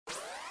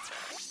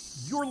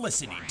You're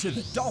listening to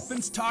the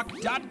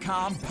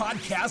DolphinsTalk.com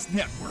podcast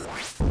network.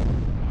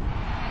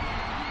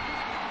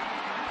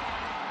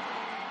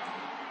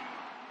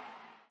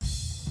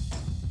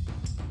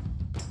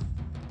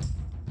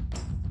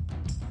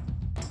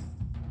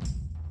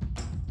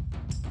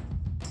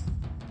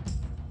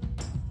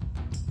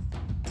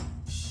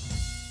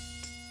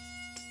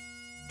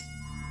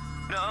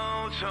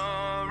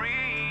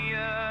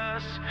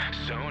 Notorious,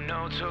 so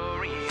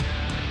notorious,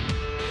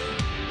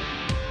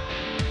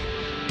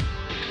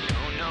 so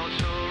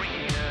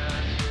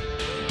notorious.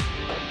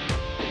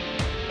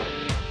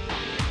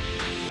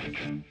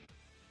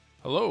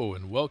 Hello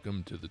and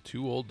welcome to the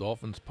Two Old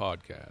Dolphins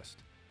podcast,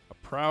 a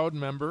proud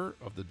member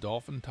of the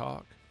Dolphin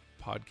Talk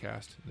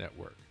podcast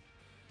network.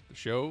 The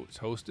show is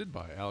hosted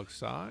by Alex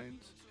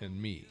Sines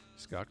and me,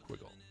 Scott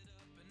Quiggle.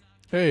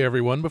 Hey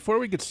everyone, before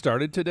we get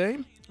started today,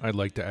 I'd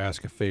like to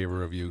ask a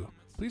favor of you.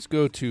 Please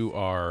go to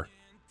our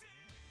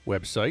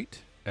website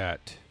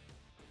at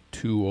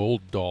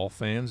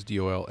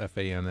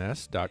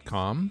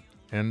twooldolfans.com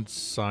and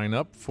sign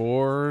up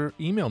for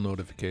email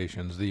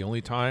notifications. The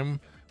only time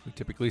we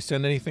typically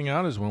send anything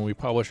out is when we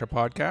publish a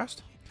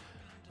podcast.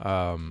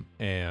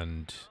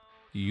 And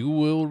you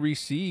will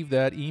receive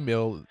that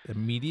email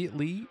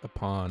immediately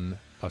upon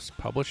us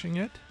publishing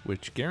it,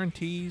 which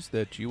guarantees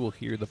that you will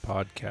hear the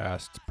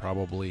podcast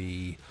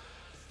probably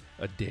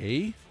a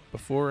day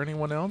before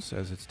anyone else,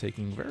 as it's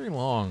taking very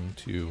long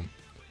to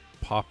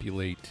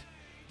populate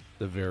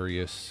the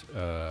various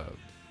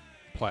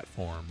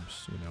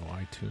platforms,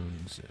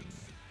 iTunes and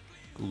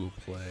Google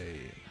Play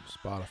and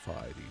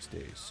Spotify these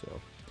days.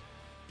 So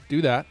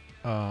do that.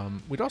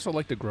 We'd also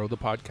like to grow the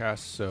podcast,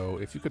 so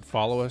if you could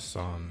follow us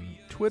on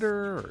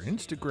Twitter or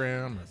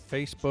Instagram or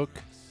Facebook,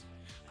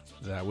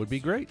 that would be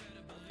great.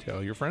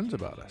 Tell your friends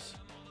about us.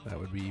 That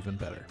would be even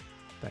better.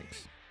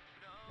 Thanks.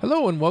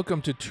 Hello and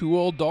welcome to Two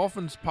Old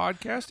Dolphins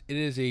podcast. It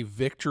is a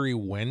Victory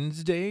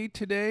Wednesday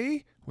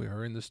today. We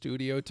are in the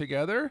studio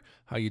together.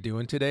 How you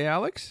doing today,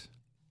 Alex?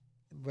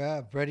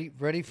 Well,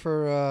 ready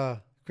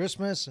for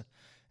Christmas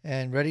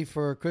and ready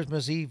for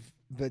Christmas Eve,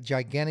 the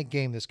gigantic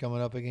game that's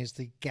coming up against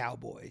the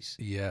Cowboys.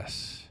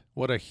 Yes.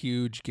 What a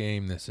huge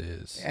game this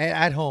is.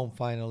 At home,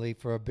 finally,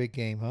 for a big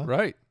game, huh?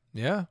 Right.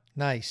 Yeah.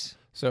 Nice.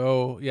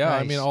 So, yeah,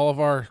 Nice. I mean, all of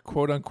our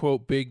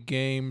quote-unquote big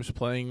games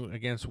playing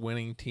against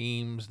winning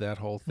teams, that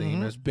whole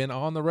theme has been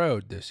on the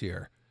road this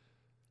year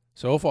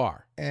so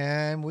far.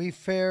 And we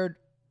fared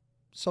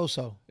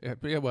so-so.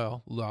 Yeah,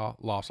 well,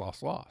 loss.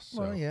 So,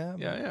 Well, yeah.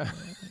 Yeah.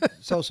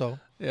 So-so.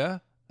 Yeah.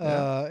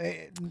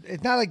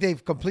 It's not like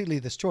they've completely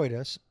destroyed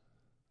us,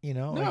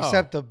 No.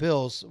 except the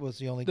Bills was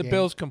the only The game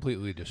Bills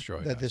completely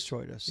destroyed that us.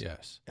 destroyed us.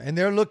 Yes. And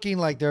they're looking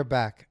like they're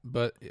back.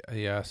 But,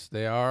 yes,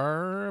 they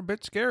are a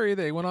bit scary.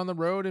 They went on the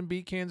road and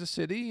beat Kansas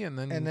City and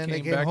then they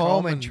came came back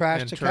home and and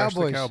trashed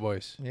the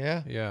Cowboys.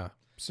 Yeah. Yeah.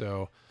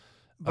 So,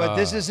 But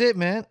this is it,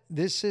 man.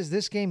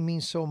 This game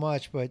means so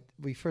much, but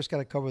we first got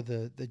to cover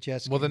the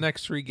Jets well, the game.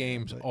 next three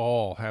games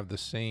all have the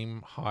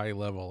same high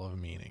level of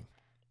meaning.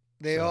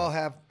 They all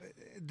have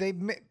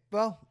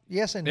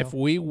yes and no. If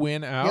we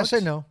win out, yes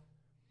and no.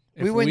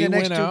 if We win the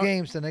next two out-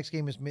 games. The next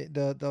game is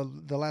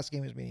the last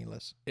game is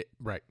meaningless.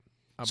 right.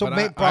 So but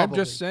I'm probably,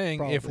 just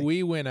saying, if probably.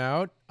 we win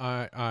out,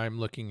 I'm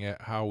looking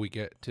at how we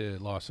get to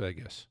Las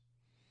Vegas.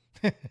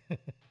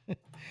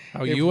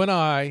 How you and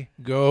I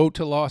go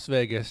to Las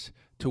Vegas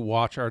to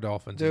watch our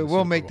Dolphins. in Dude, the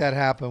we'll Super make Bowl. that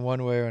happen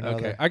one way or another.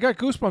 Okay, I got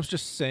goosebumps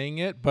just saying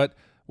it, but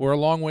we're a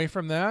long way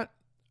from that.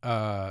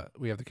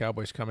 We have the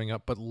Cowboys coming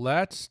up, but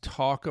let's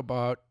talk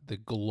about the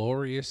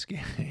glorious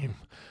game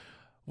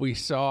we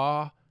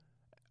saw.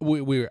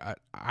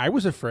 I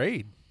was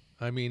afraid.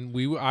 I mean,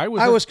 I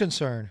was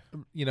concerned.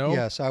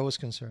 Yes, I was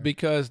concerned.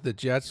 because the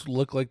Jets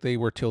looked like they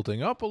were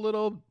tilting up a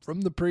little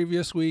from the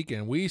previous week,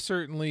 and we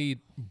certainly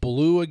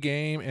blew a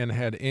game and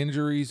had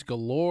injuries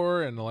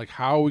galore. And like,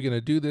 how are we going to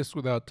do this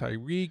without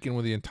Tyreek and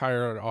with the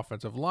entire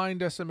offensive line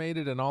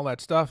decimated and all that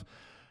stuff?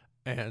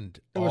 And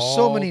There were all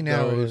so many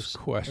narratives, those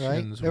questions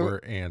right? There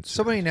were answered.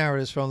 So many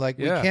narratives from we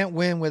can't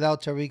win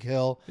without Tyreek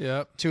Hill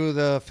Yep. to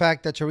the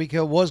fact that Tyreek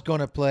Hill was going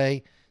to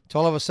play to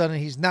all of a sudden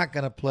he's not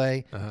going to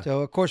play. So,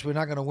 of course, we're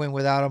not going to win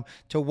without him.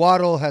 To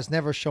Waddle has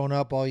never shown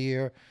up all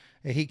year.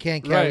 He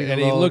can't carry the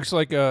and load. he looks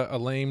like a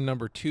lame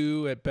number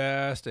 2 at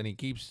best, and he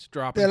keeps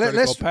dropping let's-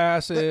 critical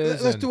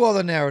passes. Let's and- do all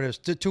the narratives.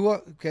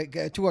 Tua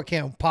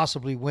can't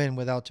possibly win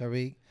without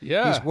Tyreek.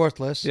 Yeah. He's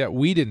worthless. Yeah,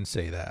 we didn't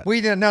say that. We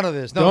did none of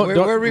this. No,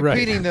 Don't- we're right.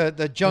 repeating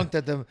the junk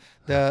that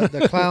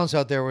the clowns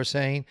out there were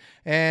saying,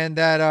 and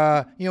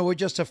that we're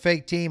just a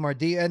fake team.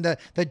 And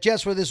the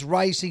Jets were this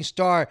rising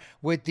star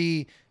with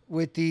the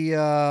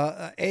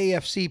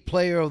AFC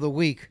Player of the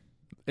Week.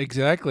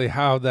 Exactly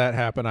how that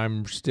happened,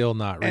 I'm still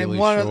not really And sure.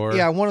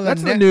 one of the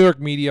That's the New York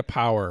media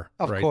power,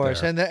 of right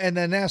course, there. and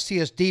the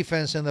nastiest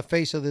defense in the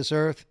face of this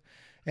earth.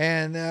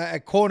 and a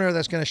corner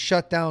that's going to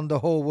shut down the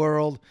whole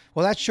world.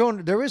 Well, that's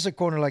shown. There is a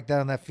corner like that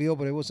on that field,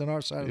 but it was on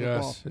our side of the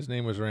ball. Yes, his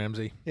name was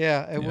Ramsey.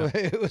 Yeah,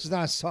 it was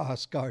not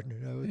Sauce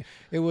Gardner.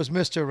 It was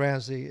Mr.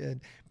 Ramsey,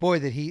 and boy,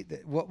 did he!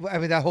 I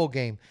mean, that whole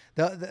game.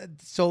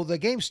 So the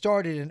game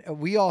started, and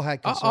we all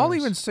had concerns. I'll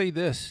even say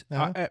this: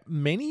 Uh-huh.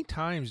 many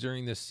times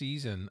during this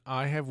season,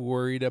 I have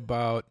worried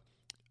about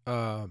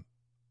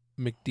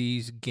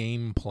McD's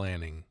game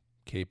planning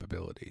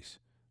capabilities.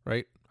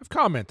 Right? I've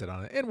commented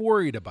on it and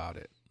worried about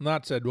it.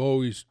 Not said,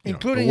 oh, he's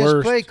including the his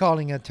worst. play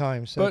calling at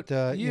times. But,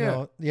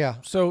 yeah.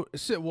 So,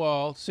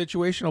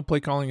 situational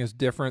play calling is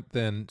different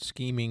than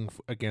scheming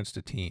against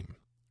a team,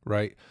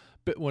 right?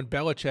 But when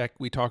Belichick,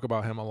 we talk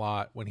about him a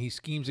lot. When he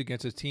schemes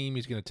against a team,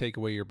 he's going to take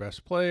away your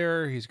best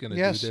player. He's going to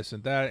do this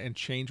and that and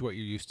change what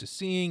you're used to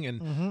seeing.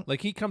 And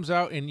like he comes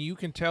out and you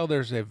can tell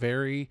there's a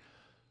very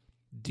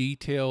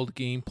detailed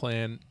game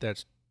plan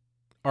that's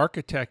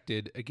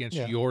architected against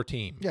your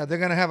team. Yeah, they're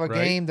going to have a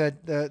game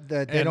that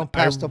they don't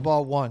pass the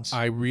ball once.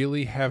 I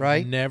really have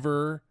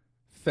never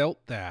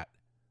felt that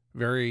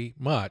very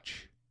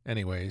much,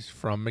 anyways,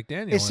 from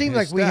McDaniel. It seemed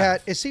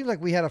like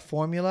we had a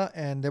formula,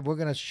 and that we're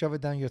going to shove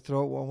it down your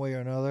throat one way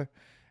or another,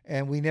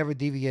 and we never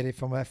deviated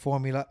from that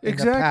formula. In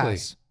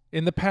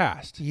the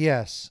past.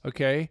 Yes.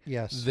 Okay.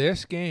 Yes.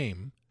 This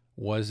game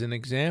was an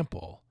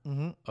example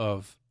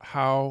of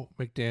how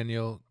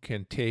McDaniel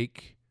can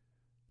take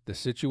the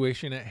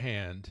situation at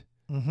hand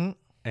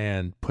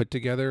and put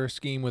together a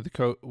scheme with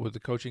the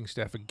coaching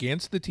staff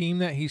against the team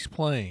that he's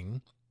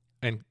playing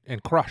and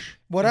crush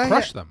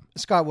them.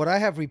 Scott, what I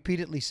have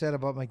repeatedly said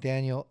about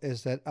McDaniel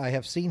is that I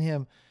have seen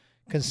him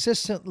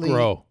consistently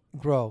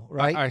grow,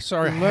 right? I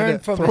sorry, learn I had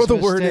to from throw his the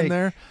mistake. word in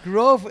there.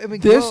 Grow. I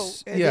mean,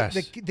 this, grow. yes.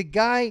 The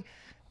guy.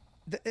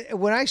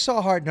 When I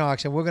saw Hard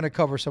Knocks, and we're going to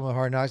cover some of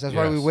Hard Knocks, that's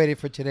why we waited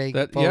for today.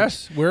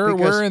 Yes,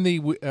 we're in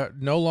the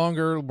no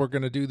longer we're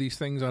going to do these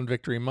things on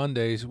Victory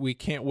Mondays. We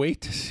can't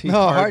wait to see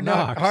Hard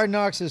Knocks. Hard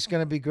Knocks is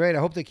going to be great. I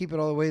hope they keep it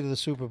all the way to the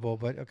Super Bowl.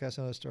 But okay, that's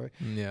another story.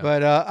 Yeah.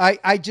 But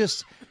I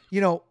just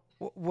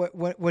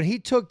when he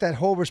took that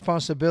whole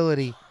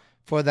responsibility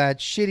for that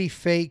shitty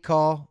fade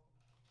call,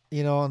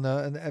 on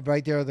the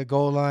right there at the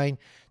goal line,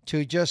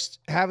 to just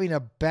having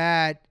a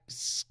bad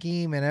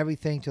scheme and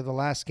everything to the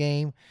last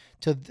game.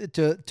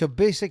 To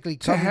basically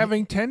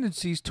having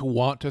tendencies to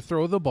want to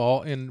throw the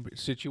ball in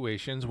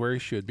situations where he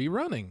should be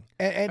running,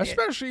 and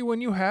especially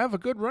when you have a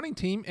good running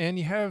team and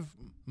you have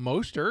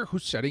Mostert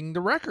who's setting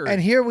the record.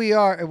 And here we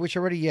are, which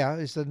already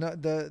is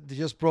the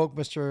just broke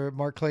Mr.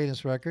 Mark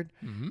Clayton's record.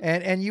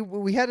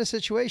 We had a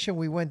situation.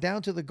 We went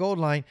down to the goal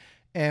line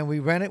and we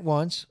ran it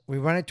once, we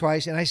ran it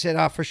twice, and I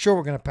said, for sure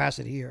we're going to pass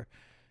it here.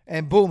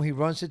 And boom, he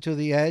runs it to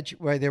the edge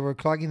where they were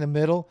clogging the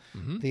middle.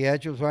 The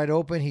edge was wide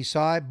open. He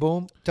saw it.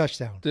 Boom,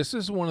 touchdown. This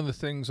is one of the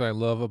things I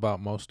love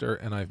about Mostert,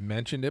 and I've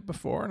mentioned it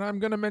before, and I'm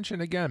going to mention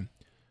it again.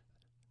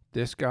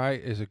 This guy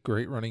is a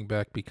great running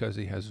back because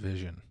he has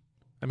vision.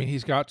 I mean,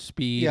 he's got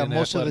speed. Yeah, and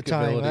most of the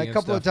time. A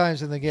couple of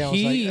times in the game,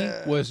 he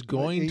was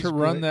going to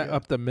run that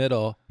up the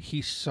middle.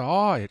 He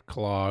saw it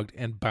clogged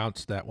and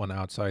bounced that one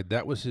outside.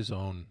 That was his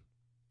own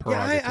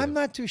prerogative. Yeah, I'm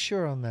not too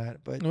sure on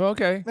that, but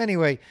okay.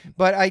 Anyway,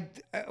 but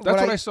that's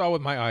what I saw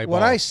with my eyeball.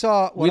 What I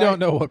saw, we don't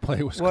know what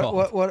play was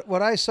called.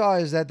 What I saw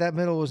is that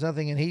middle was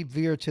nothing, and he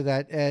veered to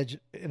that edge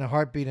in a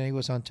heartbeat, and he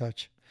was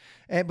untouched.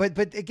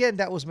 But again,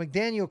 that was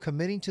McDaniel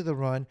committing to the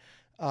run,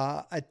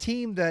 a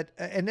team that,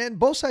 and then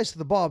both sides of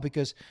the ball,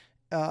 because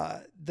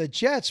the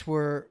Jets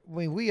were,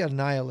 we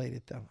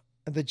annihilated them.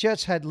 The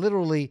Jets had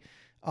literally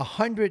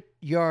 100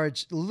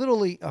 yards,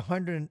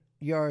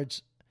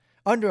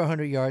 under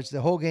 100 yards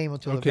the whole game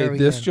until the very end.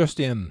 Okay, this just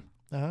in.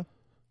 Uh-huh.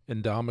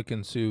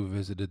 Ndamukong Suh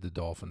visited the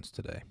Dolphins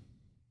today.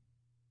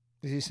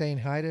 Is he saying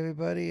hi to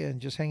everybody and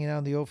just hanging out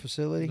in the old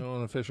facility? No,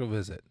 an official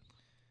visit.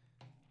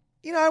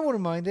 I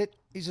wouldn't mind it.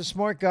 He's a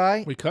smart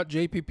guy. We cut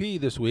JPP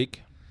this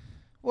week.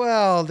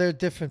 Well, they're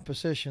different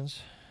positions.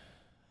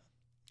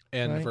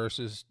 End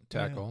versus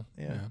tackle.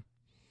 Yeah.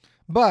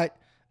 But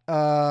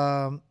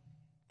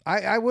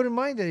I wouldn't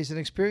mind it. He's an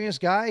experienced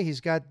guy.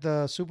 He's got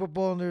the Super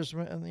Bowl under his,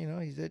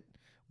 he did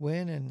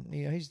win, and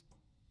he's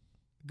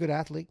a good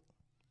athlete,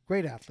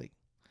 great athlete.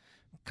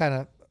 Kind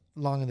of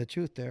long in the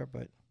tooth there,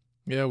 but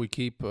yeah, we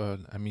keep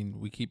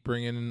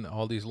bringing in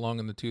all these long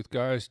in the tooth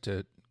guys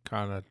to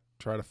kind of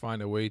try to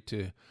find a way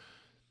to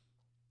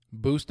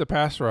boost the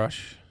pass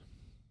rush.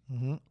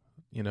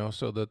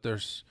 So that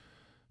there's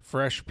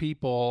fresh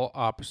people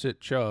opposite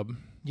Chubb.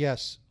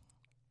 Yes.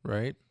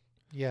 Right?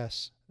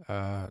 Yes.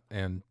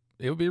 And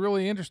it would be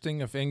really interesting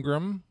if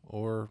Ingram,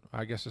 or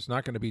I guess it's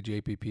not going to be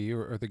JPP,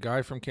 or the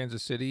guy from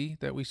Kansas City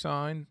that we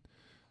signed,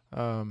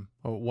 or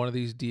one of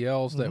these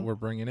DLs that we're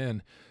bringing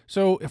in.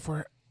 So if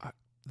we're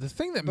the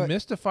thing that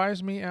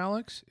mystifies me,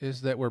 Alex,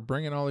 is that we're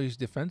bringing all these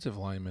defensive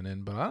linemen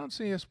in, but I don't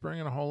see us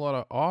bringing a whole lot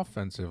of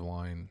offensive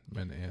linemen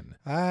in.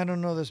 I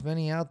don't know. There's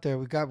many out there.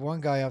 We got one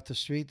guy off the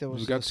street that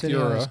was got sitting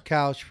on his Skura.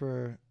 couch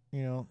for.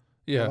 Yeah,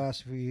 Yeah. the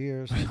last few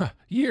years.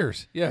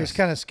 Years. Yes. It's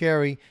kind of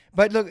scary.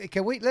 But look,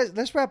 can we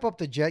let's wrap up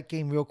the Jet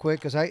game real quick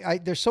because I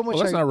there's so much.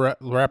 Well, let's not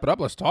wrap it up.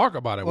 Let's talk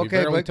about it. We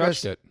barely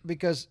touched it.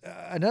 Because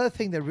another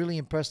thing that really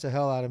impressed the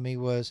hell out of me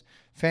was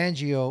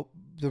Fangio.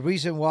 The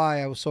reason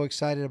why I was so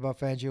excited about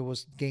Fangio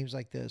was games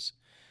like this,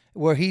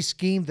 where he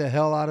schemed the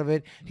hell out of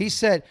it. He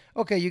said,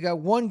 "Okay, you got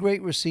one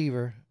great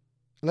receiver.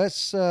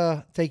 Let's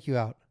take you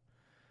out.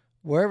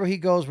 Wherever he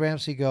goes,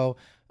 Ramsey go."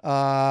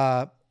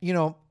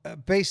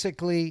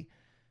 Basically,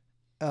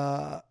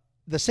 the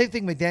same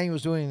thing McDaniel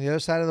was doing on the other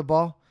side of the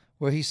ball,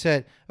 where he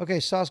said,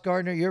 "Okay, Sauce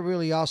Gardner, you're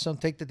really awesome.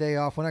 Take the day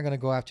off. We're not going to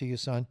go after you,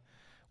 son.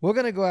 We're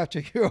going to go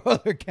after your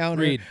other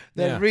counter, Reed.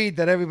 Reed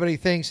that everybody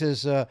thinks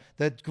is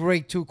that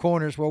great two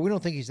corners. Well, we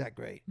don't think he's that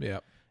great. Yeah.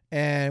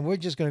 And we're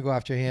just going to go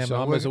after him.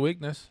 Saw him as a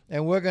weakness.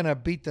 And we're going to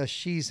beat the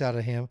shees out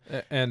of him."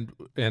 And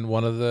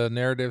one of the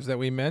narratives that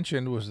we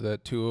mentioned was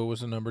that Tua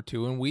was a number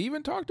 2, and we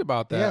even talked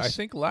about that, Yes. I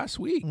think, last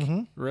week,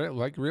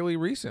 like really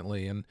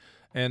recently,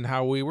 and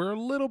how we were a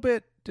little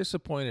bit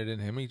disappointed in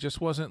him. He just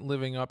wasn't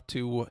living up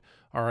to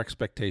our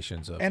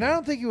expectations of him. And I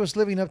don't think he was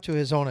living up to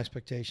his own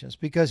expectations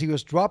because he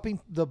was dropping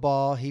the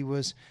ball. He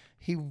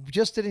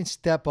just didn't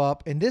step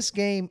up. In this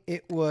game,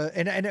 it was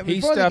and he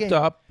before the stepped game,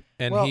 up,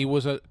 and well, he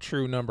was a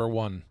true number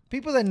 1.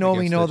 People that know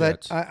me against know the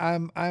that Jets.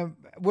 I'm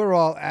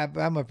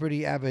a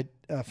pretty avid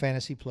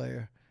fantasy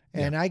player,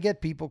 and I get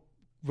people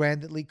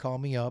randomly call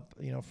me up,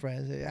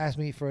 friends, they ask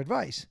me for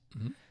advice.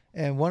 Mm-hmm.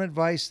 And one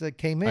advice that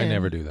came in, I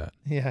never do that.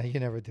 Yeah, you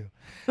never do,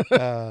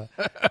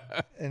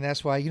 and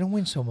that's why you don't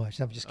win so much.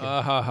 I'm just kidding.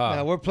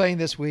 Now, we're playing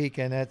this week,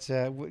 and that's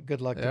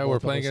good luck. Yeah, to we're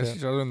both playing of us,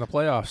 against each other in the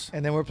playoffs.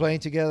 and then we're playing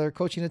together,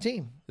 coaching a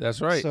team.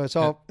 That's right. So it's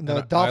all the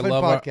And Dolphin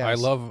podcast. I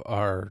love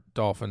our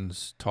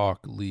Dolphins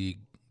Talk League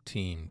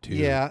team too.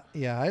 Yeah,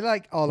 I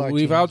like all our.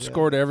 We've teams,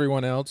 outscored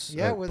everyone else.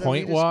 Yeah, with the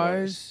point leading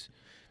wise.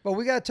 But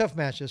we got a tough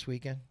match this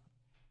weekend.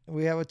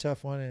 We have a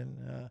tough one,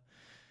 and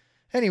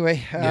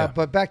anyway.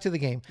 But back to the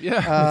game.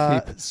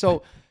 Yeah.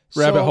 So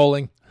Rabbit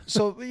holing.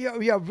 So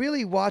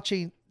really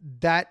watching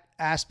that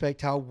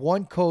aspect, how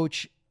one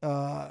coach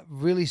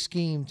really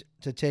schemed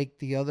to take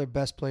the other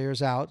best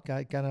players out,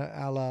 kind of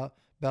a la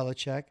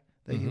Belichick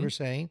that you were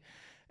saying,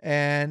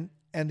 and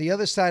the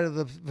other side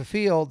of the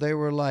field, they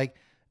were like,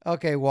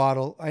 "Okay,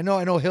 Waddle, I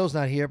know Hill's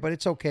not here, but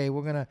it's okay.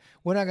 We're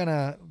not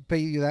gonna pay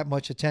you that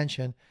much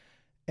attention."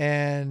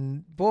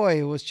 And boy,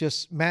 it was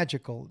just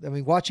magical. I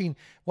mean, watching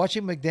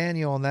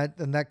McDaniel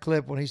on that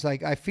clip when he's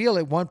like, "I feel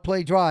it. One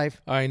play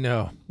drive. I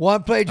know.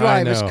 One play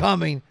drive is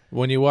coming."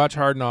 When you watch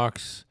Hard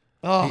Knocks,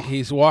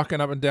 he's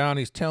walking up and down.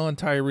 He's telling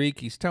Tyreek.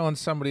 He's telling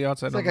somebody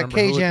else. I don't remember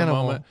cage who at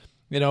animal.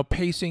 the moment.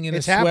 Pacing in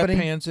It's his happening.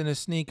 sweatpants and his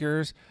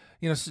sneakers.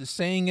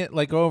 Saying it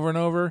like over and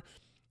over,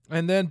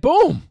 and then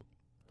boom.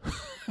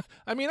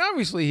 I mean,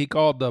 obviously he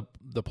called the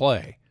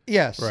play.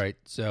 Yes. Right.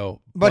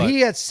 So, but he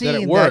had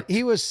seen that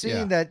he was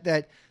seeing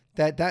that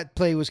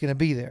play was going to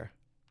be there,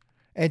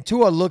 and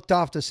Tua looked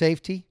off the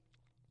safety,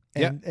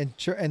 and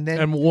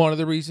then one of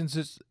the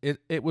reasons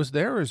it was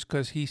there is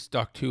because he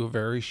stuck to a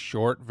very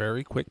short,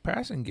 very quick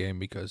passing game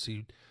because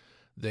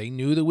they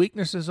knew the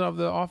weaknesses of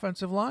the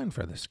offensive line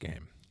for this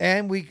game.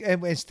 And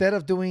instead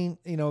of doing,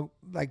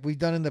 like we've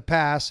done in the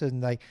past,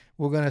 and like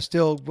we're going to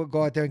still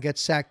go out there and get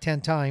sacked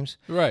 10 times.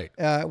 Right.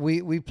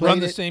 We played run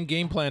the same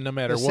game plan no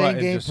matter what, and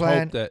just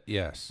hope that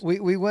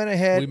we went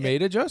ahead. We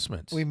made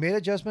adjustments.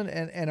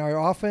 And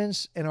our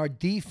offense and our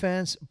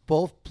defense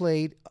both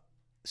played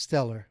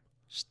stellar.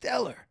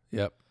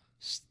 Yep.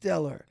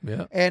 Stellar.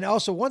 Yeah. And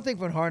also one thing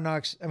from Hard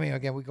Knocks, I mean,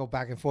 again, we go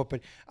back and forth, but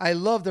I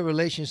love the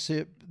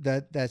relationship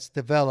that's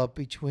developed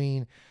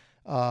between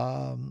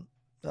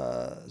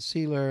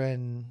Sealer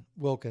and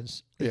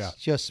Wilkins. It's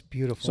just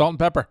beautiful. Salt and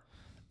pepper.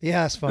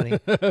 Yeah, that's funny.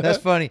 That's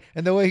funny.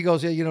 And the way he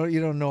goes, you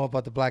don't know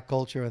about the black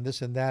culture and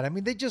this and that. I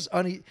mean, they just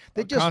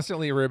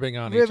constantly ribbing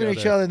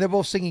each other, and they're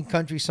both singing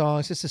country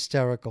songs. It's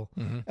hysterical.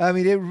 Mm-hmm. I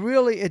mean, it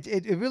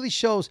really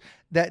shows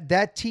that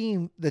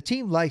the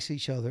team likes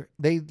each other.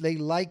 They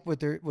like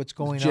what's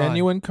going on.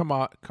 Genuine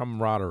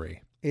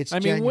camaraderie. It's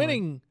genuine.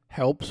 Winning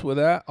helps with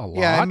that a lot.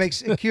 Yeah,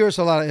 it cures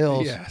a lot of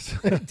ills. Yes,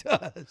 it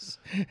does.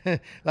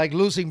 Like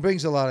losing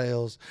brings a lot of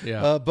ills.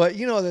 Yeah, but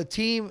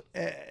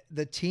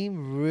the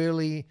team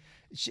really.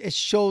 It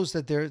shows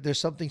that there's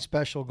something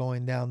special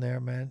going down there,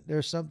 man.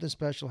 There's something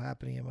special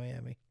happening in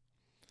Miami.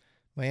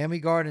 Miami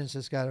Gardens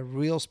has got a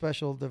real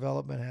special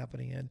development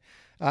happening, and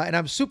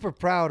I'm super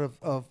proud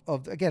of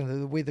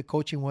again the way the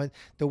coaching went,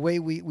 the way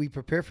we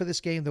prepare for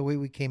this game, the way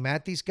we came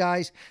at these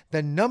guys.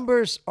 The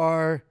numbers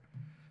are,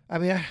 I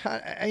mean,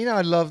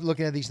 I love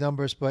looking at these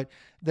numbers, but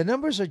the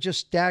numbers are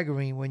just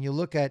staggering when you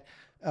look at.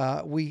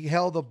 We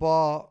held the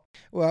ball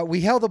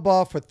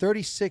for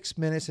 36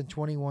 minutes and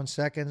 21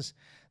 seconds.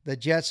 The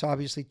Jets,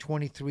 obviously,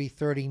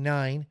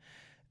 23-39.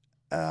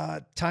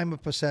 Time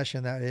of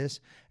possession, that is.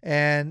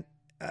 And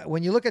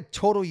when you look at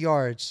total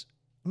yards,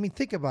 I mean,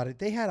 think about it.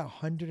 They had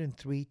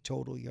 103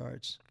 total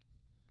yards.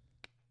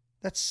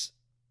 That's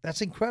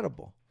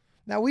incredible.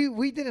 Now,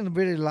 we didn't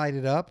really light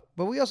it up,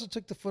 but we also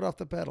took the foot off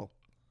the pedal.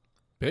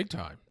 Big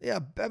time. Yeah,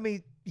 I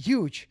mean,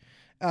 huge.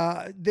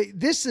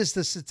 This is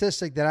the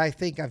statistic that I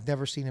think I've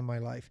never seen in my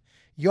life.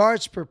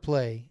 Yards per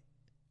play,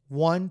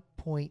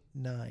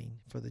 1.9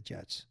 for the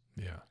Jets.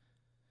 Yeah.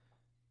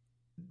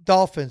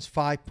 Dolphins,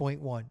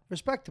 5.1.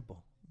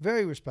 Respectable.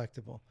 Very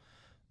respectable.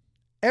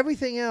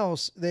 Everything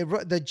else,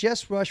 the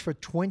Jets rushed for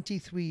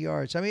 23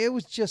 yards. I mean, it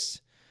was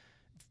just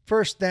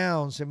first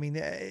downs. I mean,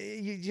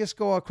 you just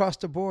go across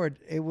the board.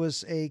 It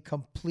was a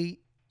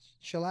complete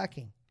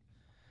shellacking.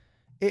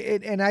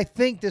 And I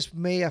think this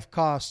may have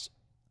cost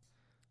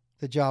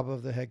the job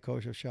of the head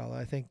coach of Shala.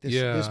 I think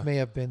this may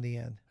have been the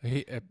end.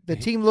 The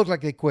team looked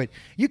like they quit.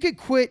 You could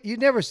quit. You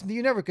never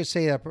could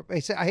say that.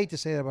 I hate to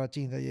say that about a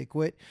team that you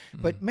quit,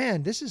 but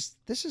man, this is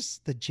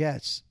the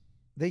Jets.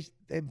 They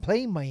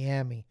playing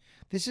Miami.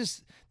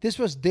 This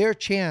was their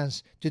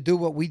chance to do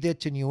what we did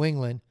to New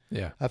England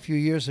a few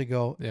years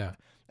ago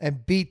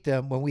and beat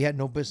them when we had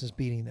no business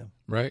beating them.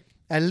 Right.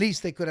 At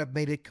least they could have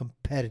made it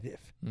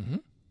competitive. Mm-hmm.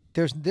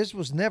 This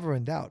was never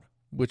in doubt.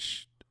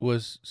 Which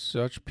was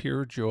such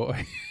pure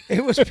joy.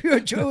 It was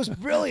pure joy. It was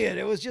brilliant.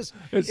 It was just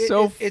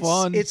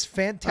fun. It's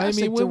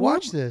fantastic to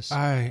watch this.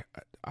 I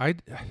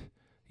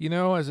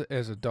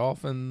as a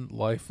Dolphin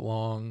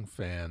lifelong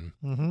fan,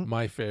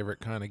 my favorite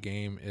kind of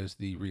game is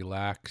the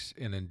relax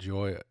and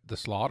enjoy the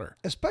slaughter,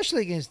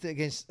 especially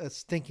against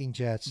stinking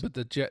Jets.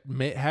 But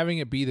having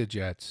it be the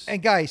Jets,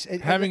 and guys,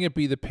 having it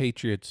be the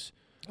Patriots.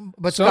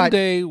 But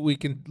someday we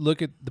can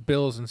look at the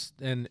Bills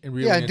and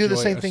really do the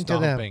same thing to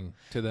them.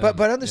 But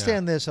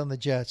understand this on the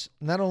Jets.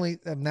 Not only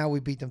now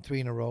we beat them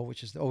 3 in a row,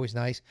 which is always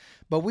nice,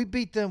 but we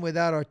beat them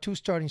without our 2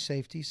 starting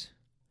safeties.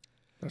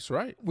 That's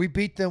right. We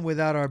beat them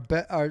without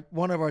our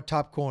one of our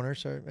top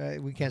corners.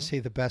 We can't say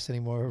the best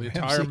anymore. The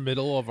entire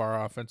middle of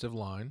our offensive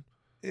line.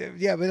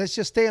 Yeah, but let's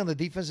just stay on the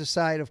defensive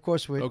side. Of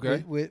course,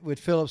 with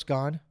Phillips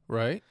gone.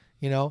 Right.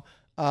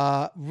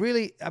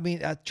 Really, I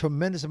mean, a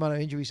tremendous amount of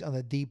injuries on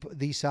the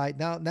D side.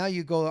 Now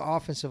you go to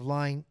offensive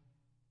line,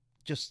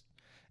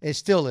 it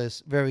still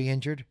is very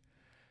injured.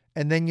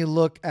 And then you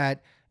look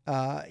at,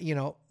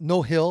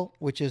 no Hill,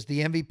 which is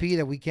the MVP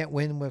that we can't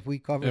win if we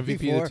cover MVP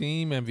before. of the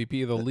team,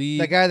 MVP of the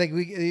league. The guy that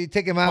you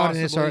take him out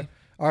and it's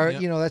our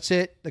Yep. that's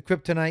it, the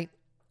kryptonite.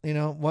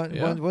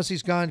 Once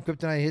he's gone,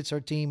 kryptonite hits our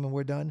team and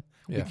we're done.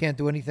 Yeah. We can't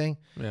do anything.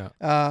 Yeah.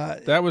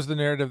 That was the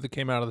narrative that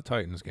came out of the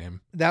Titans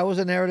game. That was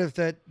a narrative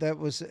that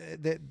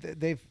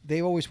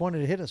they always wanted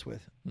to hit us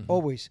with,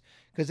 always,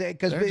 because they're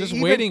just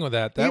waiting with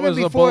that. That was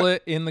a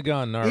bullet in the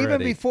gun already. Even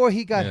before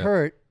he got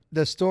hurt,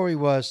 the story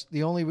was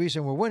the only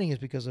reason we're winning is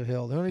because of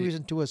Hill. The only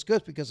reason Tua's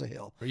good is because of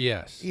Hill.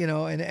 Yes.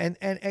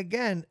 And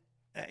again,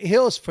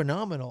 Hill is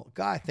phenomenal.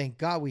 God, thank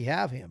God we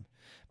have him.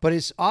 But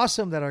it's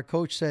awesome that our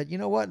coach said, you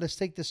know what, let's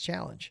take this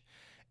challenge.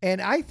 And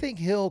I think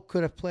Hill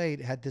could have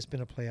played had this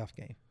been a playoff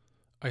game.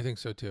 I think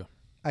so too.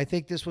 I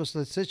think this was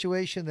the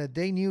situation that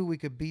they knew we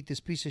could beat this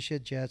piece of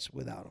shit Jets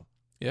without him.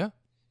 Yeah.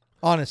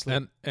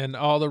 Honestly. And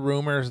all the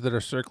rumors that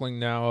are circling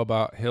now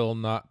about Hill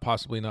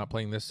possibly not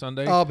playing this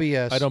Sunday. All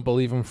BS. I don't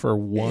believe him for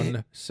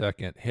 1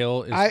 second.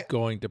 Hill is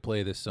going to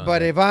play this Sunday.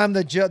 But if I'm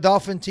the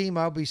Dolphin team,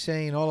 I'll be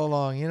saying all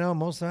along, I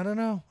don't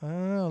know.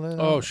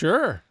 Oh,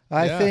 sure.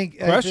 I think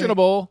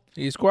questionable.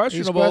 He's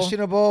questionable. He's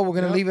questionable. We're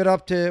going to leave it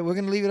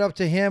up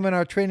to him and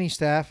our training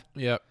staff.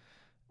 Yep.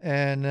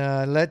 And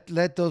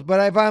let those.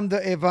 But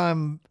if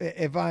I'm,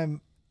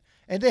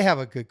 and they have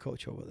a good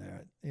coach over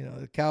there.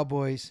 The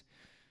Cowboys,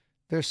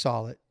 they're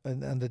solid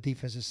on the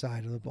defensive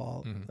side of the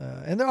ball,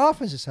 and their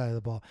offensive side of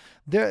the ball.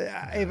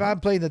 If I'm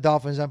playing the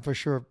Dolphins, I'm for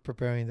sure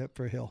preparing that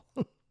for Hill.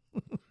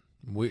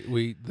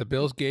 The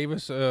Bills gave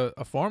us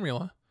a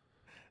formula.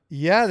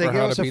 Yeah, they gave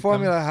us a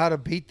formula how to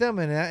beat them,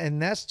 and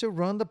that's to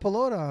run the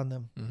pelota on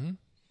them. Mm-hmm.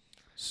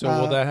 So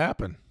will that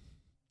happen?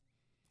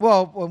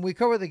 Well, when we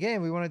cover the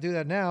game, we want to do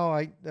that now.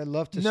 I'd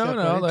love to step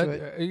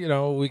into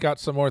it. We got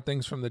some more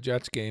things from the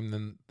Jets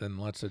game than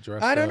let's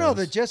address. I don't know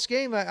the Jets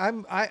game.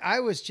 I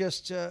was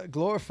just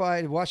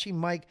glorified watching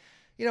Mike.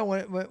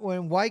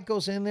 When White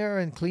goes in there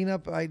and clean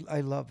up, I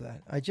love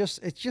that.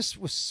 It just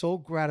was so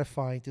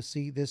gratifying to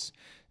see this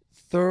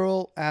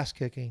thorough ass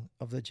kicking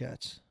of the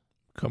Jets.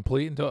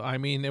 Complete until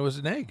it was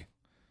an egg.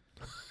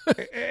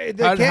 They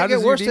can't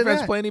get worse than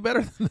that. Play any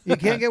better than that? You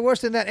can't get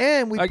worse than that.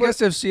 And I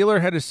guess if Sealer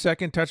had his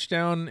second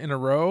touchdown in a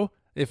row,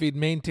 if he'd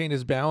maintained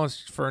his balance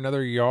for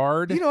another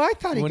yard, I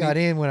thought he got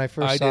in when I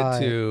first saw it. I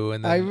did too,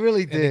 and then, I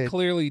really did. And he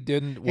clearly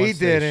didn't. He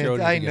didn't.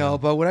 I know,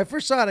 but when I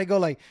first saw it, I go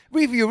like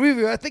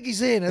review. I think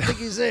he's in.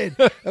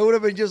 It would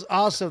have been just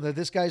awesome that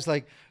this guy's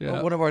like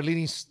one of our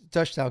leading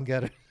touchdown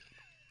getters.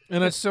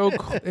 And it's so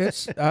cool.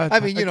 It's for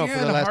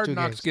the last Hard 2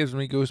 Knocks games gives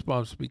me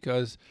goosebumps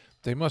because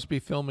they must be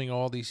filming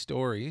all these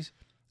stories,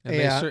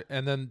 and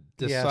and then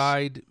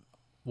decide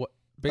what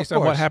based on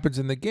what happens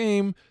in the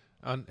game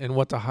and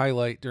what to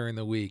highlight during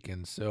the week.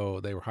 And so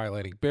they were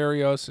highlighting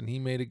Berrios, and he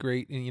made a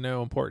great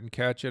important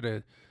catch at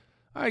a.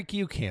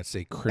 You can't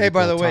say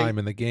critical time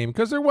in the game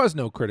because there was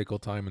no critical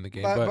time in the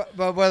game. But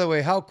by the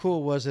way, how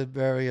cool was it?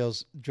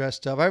 Berrios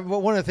dressed up.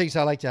 One of the things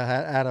I like to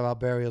add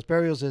about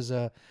Berrios is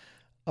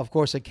of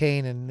course, a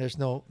Kane, and there's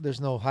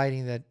no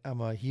hiding that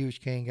I'm a huge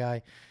Kane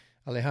guy.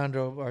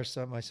 Alejandro,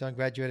 my son,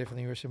 graduated from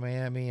the University of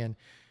Miami, and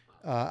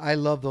I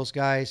love those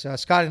guys.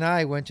 Scott and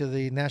I went to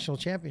the national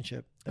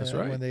championship. That's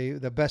right. When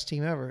the best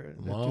team ever,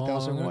 in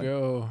 2001.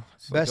 Ago.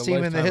 Best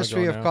team in the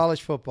history of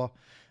college football.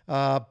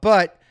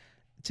 But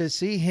to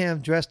see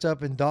him dressed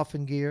up in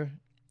Dolphin gear,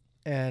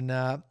 and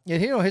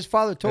his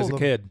father told him.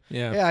 As a kid,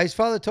 yeah. Yeah, his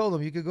father told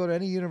him, you could go to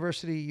any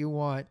university you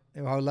want.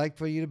 I would like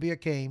for you to be a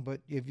Cane,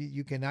 but if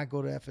you cannot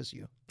go to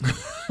FSU.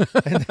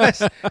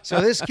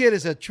 So this kid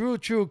is a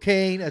true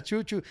Cane,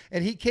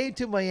 and he came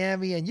to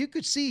Miami, and you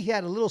could see he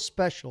had a little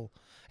special.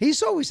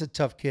 He's always a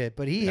tough kid,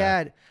 but he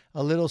had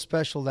a little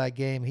special that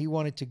game. He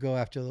wanted to go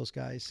after those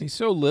guys. He's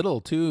so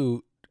little,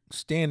 too,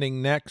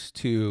 standing next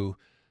to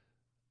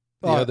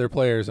the other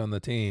players on the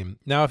team.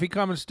 Now, if he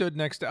come and stood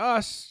next to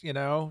us,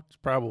 it's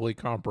probably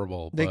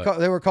comparable. They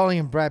were calling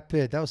him Brad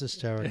Pitt. That was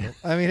hysterical.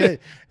 I mean,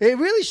 it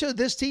really showed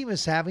this team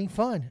is having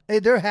fun.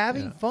 They're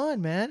having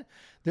fun, man.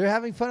 They're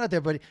having fun out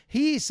there. But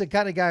he's the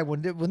kind of guy,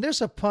 when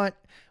there's a punt,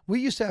 we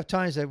used to have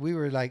times that we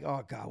were like,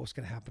 oh, God, what's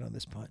going to happen on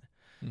this punt?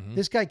 Mm-hmm.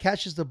 This guy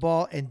catches the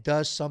ball and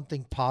does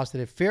something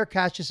positive. Fair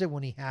catches it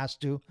when he has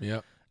to.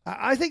 Yep.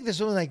 I think there's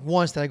only like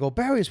once that I go,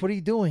 Barrios, what are you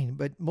doing?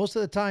 But most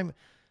of the time,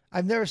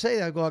 I've never said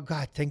that. I go, oh,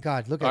 God, thank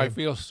God. Look at him. I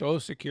feel so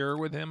secure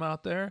with him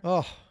out there.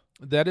 Oh,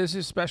 that is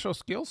his special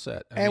skill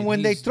set. And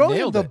when they throw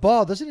him the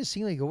ball, doesn't it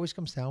seem like he always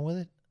comes down with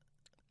it?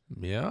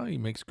 Yeah, he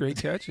makes great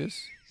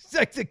catches. It's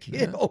like the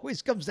kid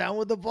always comes down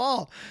with the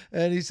ball.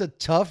 And he's a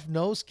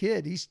tough-nosed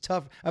kid. He's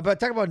tough.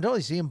 Talk about nose.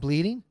 You see him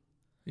bleeding?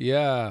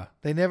 Yeah.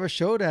 They never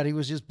showed that. He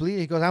was just bleeding.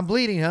 He goes, I'm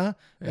bleeding, huh?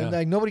 Yeah.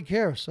 And nobody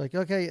cares. Like,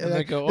 okay. And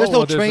they go, there's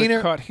no trainer. There's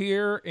a cut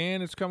here,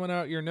 and it's coming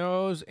out your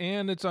nose,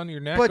 and it's on your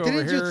neck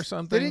over here or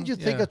something. Didn't you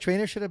think a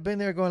trainer should have been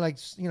there going like,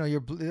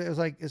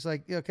 it's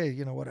like, okay,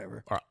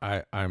 whatever.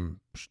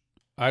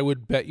 I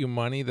would bet you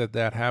money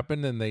that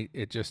happened, and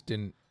it just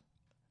didn't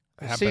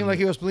happen. It seemed like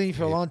he was bleeding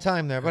for a long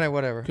time there, but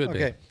whatever. Could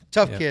okay. be.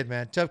 Tough kid,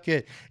 man. Tough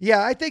kid.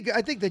 Yeah, I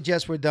think the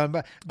Jets were done.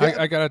 But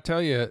I got to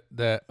tell you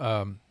that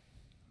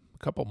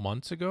a couple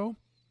months ago,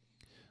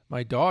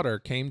 my daughter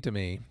came to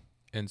me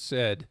and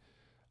said,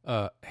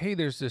 hey,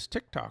 there's this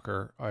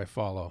TikToker I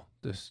follow,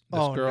 this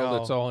girl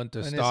that's all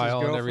into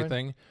style and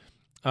everything.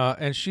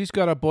 And she's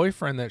got a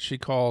boyfriend that she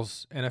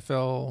calls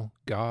NFL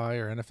guy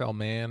or NFL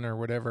man or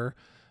whatever.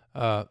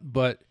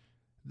 But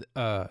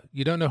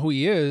you don't know who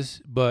he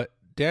is, but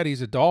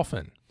Daddy's a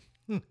Dolphin.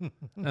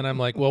 And I'm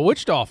like, well,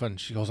 which Dolphin?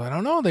 She goes, I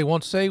don't know. They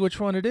won't say which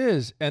one it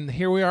is. And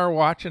here we are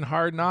watching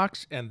Hard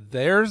Knocks, and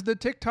there's the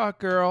TikTok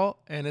girl,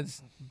 and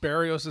it's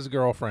Barrios'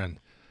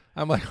 girlfriend.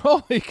 I'm like,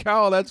 holy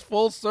cow, that's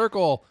full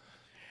circle.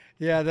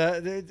 Yeah,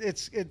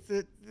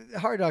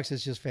 Hard Knocks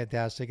is just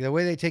fantastic. The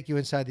way they take you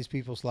inside these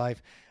people's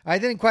life. I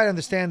didn't quite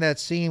understand that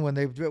scene when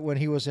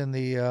he was in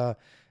the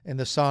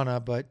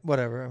sauna, but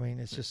whatever. I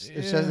mean, it's just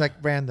like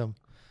random.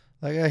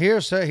 Like here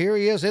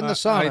he is in the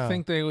sauna. I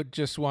think they would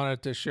just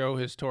wanted to show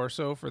his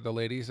torso for the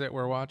ladies that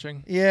were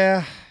watching.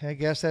 Yeah, I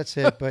guess that's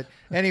it. But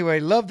anyway,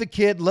 love the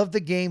kid, love the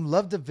game,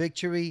 love the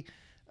victory.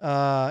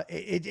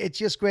 It's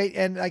just great.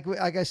 And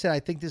like I said,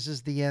 I think this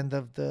is the end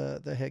of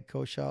the head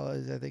coach.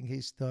 I think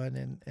he's done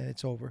and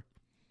it's over.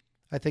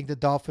 I think the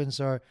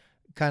Dolphins are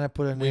kind of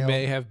put a nail. We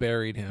may have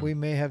buried him. We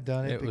may have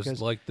done it. It because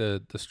was like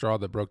the straw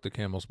that broke the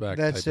camel's back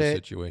type of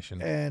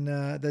situation.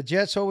 And the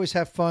Jets always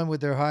have fun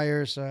with their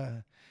hires.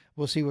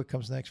 We'll see what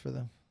comes next for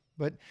them.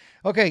 But,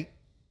 okay,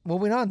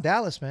 moving on.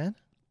 Dallas, man.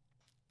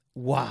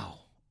 Wow.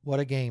 What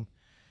a game.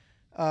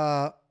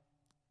 Dallas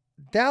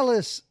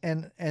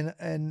and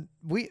the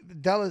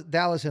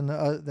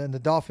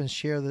Dolphins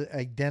share the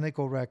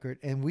identical record,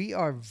 and we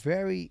are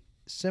very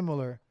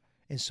similar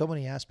in so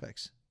many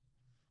aspects.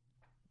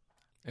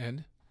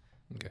 And?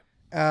 Okay.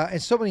 In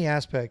so many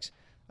aspects.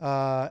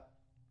 When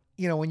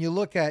you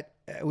look at,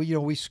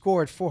 we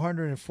scored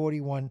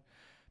 441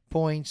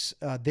 points.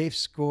 They've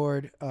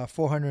scored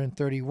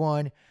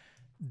 431.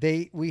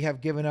 We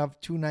have given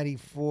up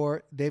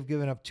 294. They've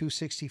given up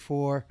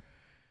 264.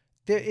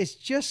 It's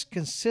just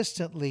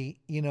consistently,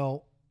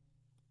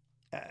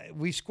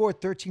 we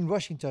scored 13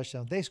 rushing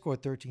touchdowns. They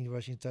scored 13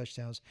 rushing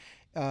touchdowns.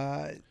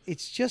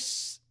 It's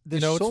just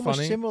there's so much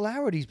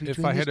similarities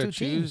between these two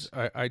teams. If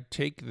I had to choose, I'd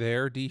take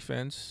their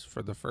defense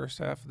for the first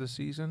half of the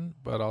season,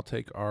 but I'll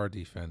take our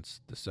defense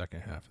the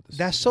second half of the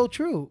season. That's so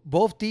true.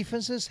 Both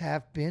defenses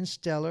have been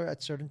stellar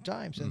at certain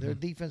times, and their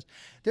defense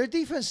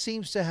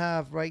seems to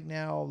have right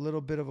now a little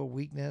bit of a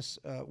weakness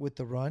with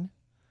the run.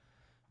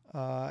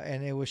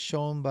 And it was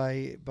shown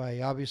by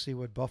obviously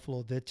what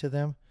Buffalo did to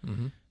them.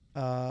 Mm-hmm.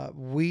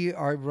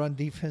 Our run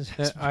defense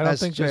has I don't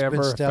think they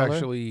ever stellar.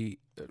 Actually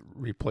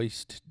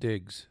replaced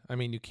Diggs. I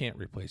mean, you can't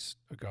replace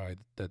a guy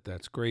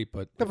that's great,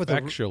 but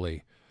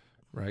actually,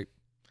 right?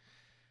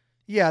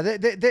 Yeah,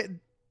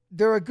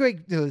 they're a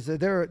great.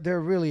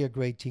 They're really a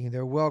great team.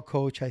 They're well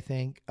coached, I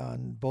think,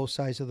 on both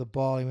sides of the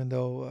ball. Even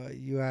though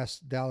you ask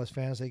Dallas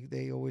fans,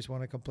 they always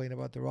want to complain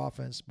about their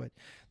offense, but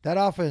that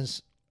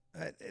offense.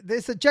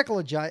 It's a Jekyll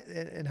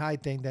and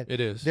Hyde thing that it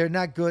is. They're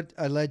not good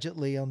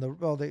allegedly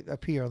they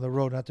appear on the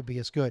road not to be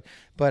as good,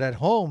 but at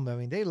home, I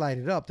mean, they light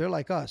it up. They're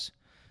like us,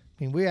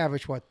 I mean, we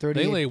average what, They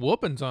 38? lay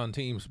whoopings on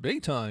teams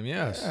big time,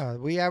 yes.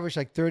 We average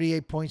like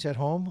 38 points at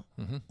home.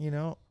 Mm-hmm. You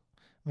know,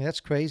 I mean, that's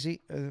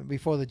crazy.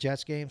 Before the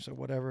Jets games or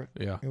whatever,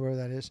 Yeah. wherever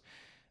that is.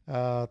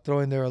 Throw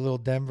in there a little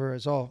Denver.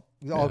 It's all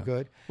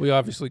good. We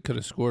obviously could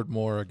have scored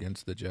more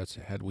against the Jets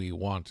had we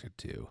wanted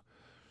to.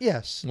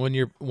 Yes. When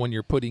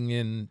you're putting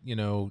in,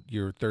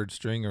 your third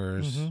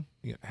stringers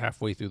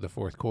halfway through the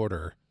fourth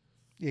quarter.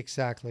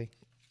 Exactly.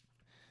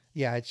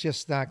 Yeah, it's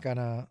just not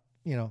gonna,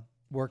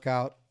 work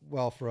out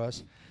well for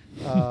us,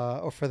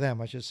 or for them,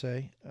 I should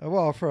say.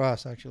 Well, for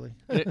us actually.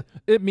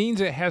 It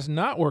means it has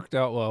not worked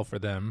out well for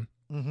them,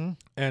 Mm-hmm.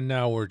 and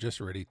now we're just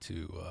ready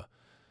to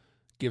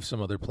give some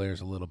other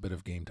players a little bit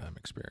of game time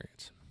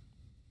experience.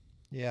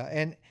 Yeah,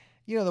 and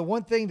the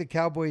one thing the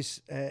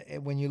Cowboys,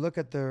 when you look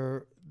at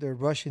their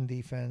rushing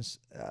defense,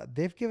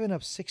 they've given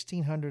up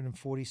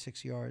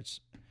 1,646 yards.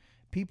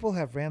 People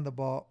have ran the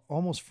ball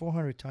almost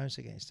 400 times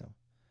against them.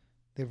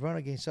 They've run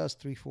against us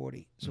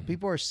 340. So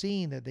people are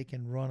seeing that they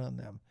can run on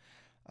them.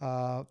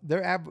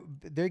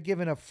 They're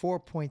giving up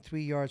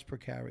 4.3 yards per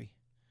carry.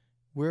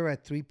 We're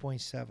at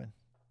 3.7.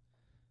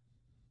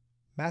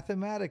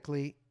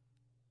 Mathematically,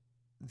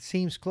 it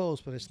seems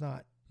close, but it's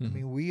not. I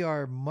mean, we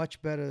are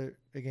much better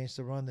against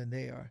the run than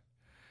they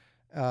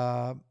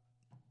are.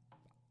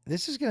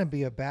 This is going to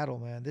be a battle,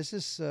 man. This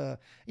is,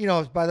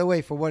 by the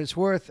way, for what it's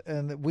worth,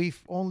 and we've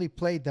only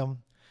played them.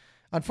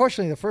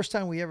 Unfortunately, the first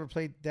time we ever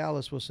played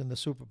Dallas was in the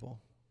Super Bowl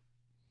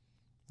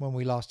when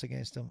we lost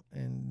against them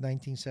in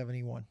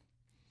 1971.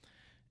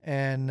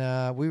 And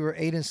we were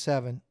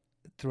 8-7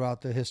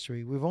 throughout the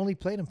history. We've only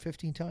played them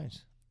 15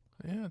 times.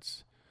 Yeah,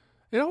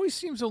 it always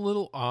seems a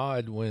little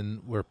odd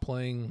when we're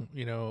playing,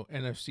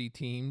 NFC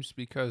teams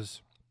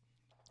because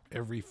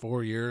every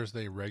 4 years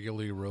they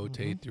regularly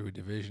rotate through a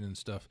division and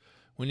stuff.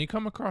 When you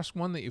come across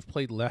one that you've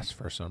played less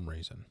for some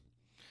reason.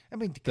 I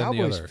mean, the than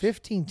the Cowboys others.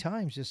 15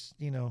 times just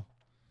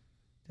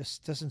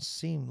doesn't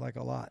seem like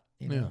a lot,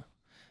 Yeah.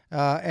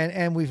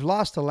 And we've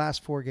lost the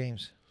last 4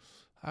 games.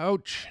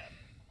 Ouch.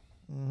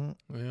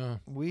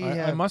 Mm-hmm.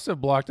 Yeah. I must have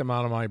blocked them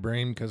out of my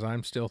brain because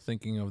I'm still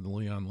thinking of the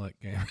Leon Lett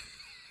game.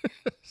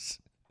 That's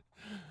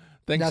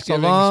a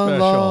Thanksgiving long, special.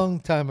 long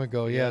time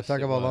ago. Yeah, Yes, talk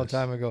it about a long was.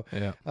 time ago.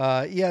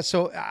 Yeah.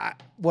 So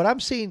what I'm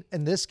seeing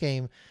in this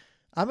game,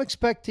 I'm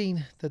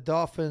expecting the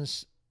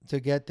Dolphins to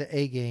get the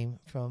A game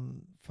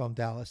from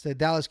Dallas. The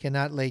Dallas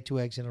cannot lay 2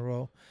 eggs in a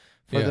row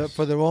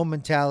for their own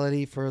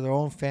mentality, for their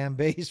own fan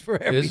base,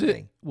 for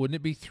everything. Wouldn't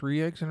it be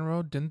 3 eggs in a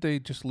row? Didn't they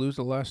just lose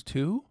the last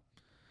 2?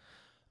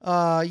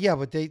 Yeah,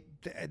 but they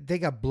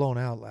got blown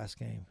out last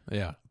game.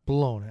 Yeah.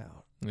 Blown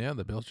out. Yeah,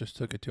 the Bills just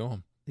took it to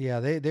them.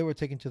 Yeah, they were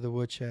taken to the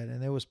woodshed,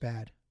 and it was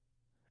bad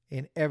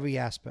in every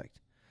aspect.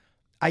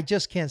 I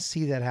just can't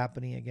see that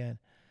happening again.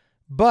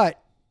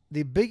 But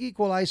the big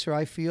equalizer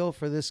I feel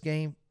for this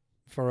game,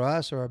 for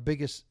us, or our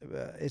biggest,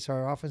 is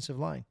our offensive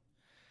line.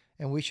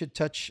 And we should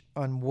touch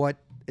on what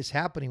is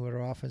happening with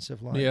our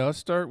offensive line. Yeah, let's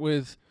start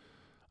with,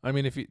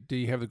 do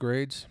you have the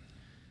grades?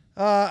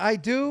 I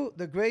do.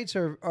 The grades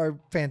are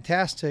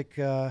fantastic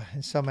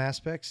in some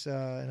aspects.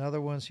 In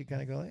other ones, you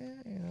kind of go,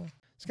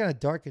 it's kind of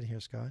dark in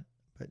here, Scott.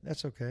 But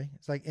that's okay.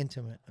 It's like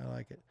intimate. I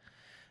like it.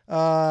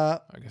 I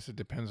guess it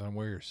depends on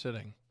where you're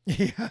sitting.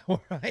 Yeah, where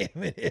I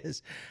am, it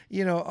is.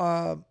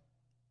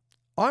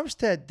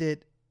 Armstead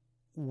did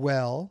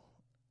well.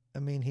 I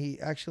mean,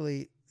 he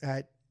actually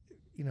had,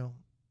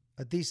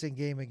 a decent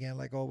game again,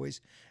 like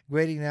always.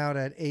 Grading out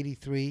at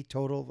 83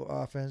 total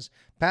offense.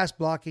 Pass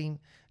blocking,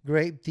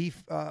 great.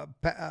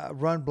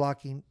 Run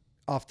blocking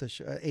off the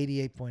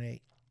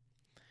 88.8.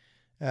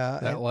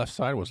 That left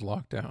side was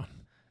locked down.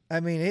 I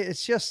mean,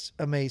 it's just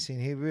amazing.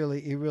 He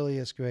really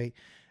is great.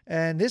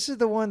 And this is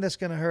the one that's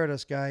going to hurt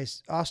us,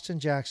 guys. Austin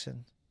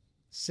Jackson,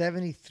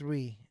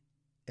 73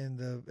 in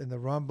the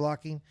run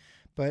blocking,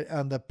 but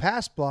on the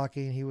pass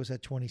blocking, he was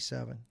at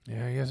 27.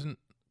 Yeah,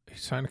 he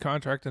signed a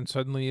contract and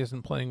suddenly he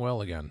isn't playing well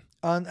again.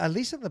 At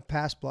least in the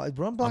pass block,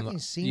 run blocking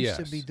seems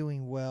to yes. be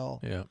doing well.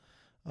 Yeah.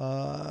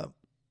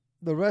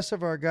 The rest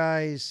of our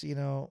guys,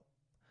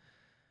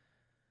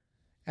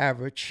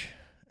 average.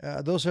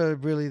 Those are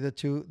really the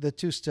two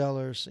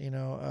stellars,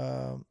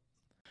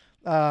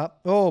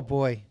 oh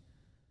boy.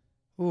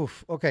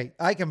 Oof. Okay.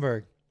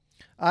 Eichenberg,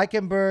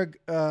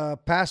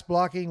 pass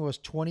blocking was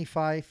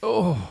 25.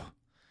 Oh.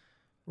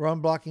 Run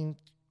blocking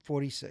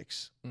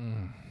 46.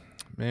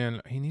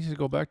 Man, he needs to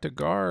go back to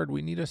guard.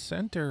 We need a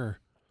center.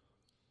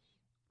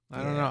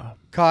 I don't know.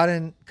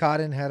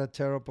 Cotton had a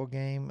terrible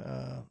game.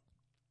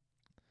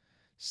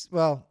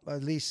 Well,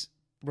 at least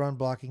run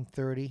blocking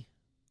 30.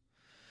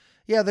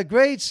 Yeah, the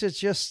grades,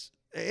 it's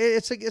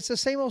the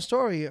same old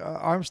story.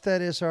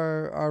 Armstead is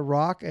our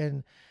rock,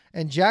 and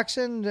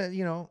Jackson,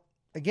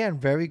 again,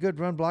 very good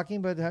run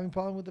blocking, but having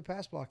problem with the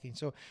pass blocking.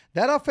 So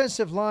that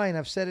offensive line,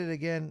 I've said it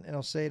again, and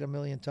I'll say it a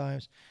million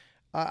times.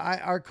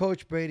 Our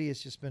coach Brady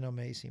has just been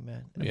amazing,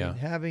 man. I mean,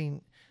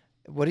 having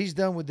what he's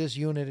done with this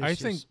unit is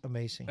just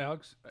amazing.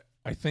 Alex,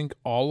 I think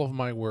all of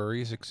my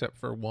worries except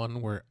for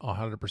one were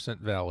 100%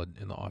 valid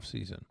in the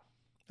offseason.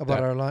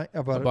 about our line,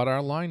 about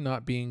our line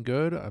not being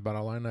good, about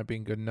our line not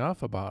being good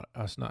enough, about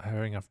us not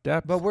having enough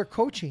depth. but we're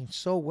coaching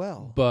so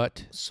well.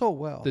 But So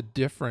well. the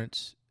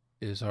difference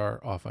is our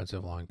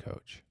offensive line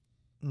coach.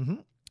 Mm-hmm.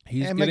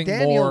 He's And getting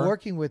McDaniel more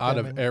working with out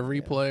them of and- every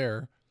yeah.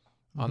 player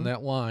on Mhm.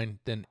 that line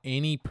than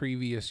any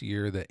previous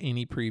year that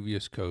any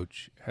previous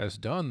coach has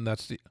done.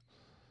 That's the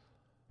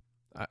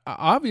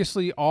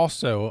obviously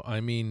also,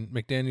 I mean,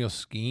 McDaniel's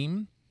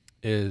scheme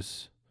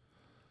is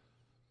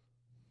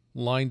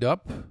lined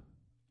up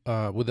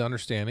with the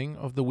understanding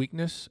of the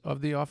weakness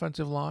of the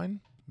offensive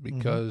line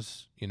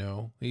because, you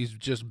know, he's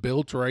just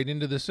built right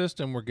into the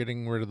system. We're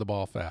getting rid of the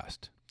ball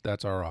fast.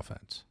 That's our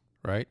offense,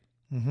 right?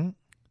 Mm-hmm.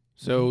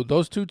 So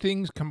those two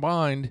things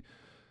combined,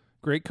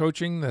 great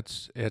coaching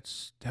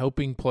it's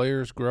helping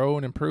players grow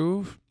and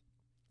improve,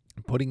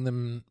 putting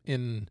them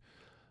in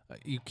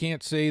you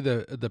can't say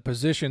the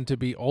position to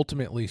be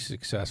ultimately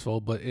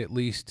successful, but at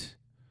least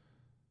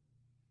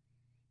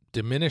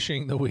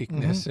diminishing the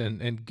weakness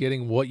and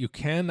getting what you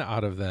can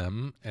out of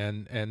them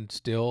and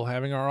still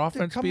having our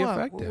offense Come be on.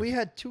 effective. We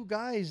had two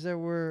guys that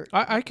were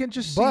I can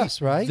just bust,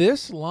 see right?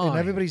 this line in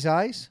everybody's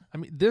eyes. I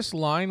mean, this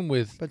line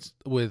with But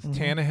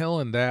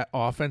Tannehill and that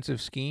offensive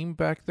scheme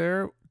back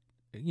there,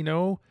 you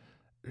know,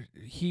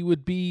 he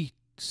would be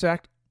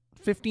sacked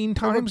 15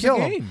 times a kill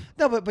him. game.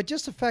 No, but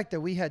just the fact that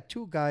we had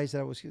two guys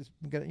that was, you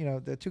know,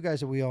 the two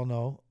guys that we all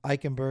know,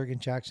 Eichenberg and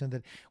Jackson,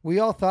 that we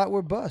all thought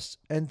were busts,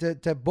 and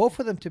to both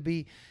of them to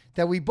be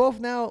that we both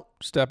now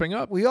Stepping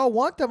up. we all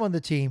want them on the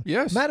team.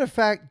 Yes. Matter of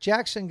fact,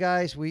 Jackson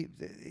guys,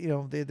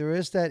 there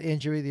is that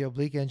injury, the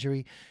oblique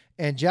injury,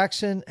 and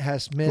Jackson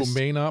has Who missed.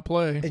 may not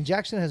play. And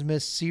Jackson has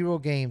missed 0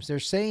 games. They're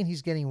saying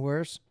he's getting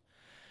worse.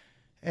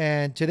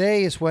 And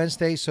today is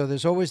Wednesday, so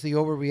there's always the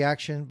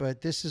overreaction,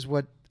 but this is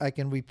what I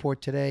can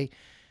report today.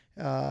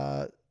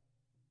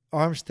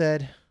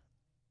 Armstead,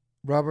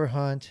 Robert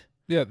Hunt,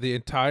 Yeah, the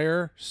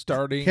entire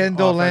starting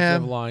Kendall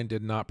offensive Lamb, line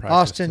did not practice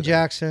Austin today.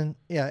 Jackson.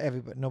 Yeah,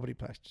 everybody. Nobody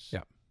practiced.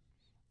 Yeah.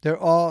 They're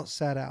all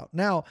sat out.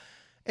 Now,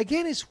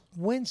 again, it's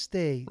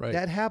Wednesday. Right.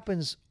 That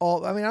happens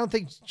all. I mean, I don't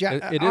think It is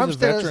a Armstead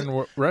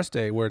veteran rest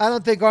day where I it's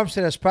don't think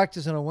Armstead has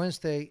practiced on a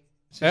Wednesday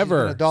since he's been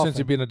ever a Dolphin. since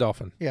he's been a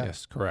Dolphin. Yeah.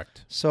 Yes,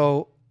 correct.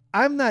 So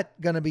I'm not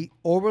going to be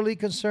overly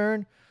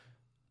concerned,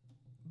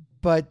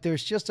 but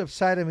there's just a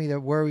side of me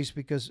that worries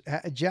because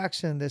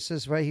Jackson, this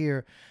is right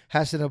here,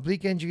 has an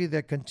oblique injury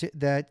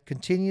that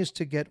continues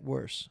to get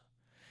worse.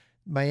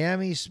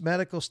 Miami's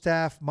medical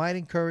staff might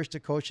encourage the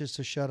coaches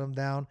to shut him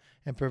down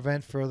and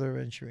prevent further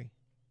injury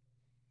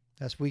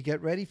as we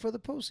get ready for the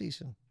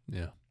postseason.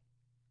 Yeah.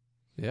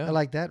 Yeah. I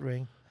like that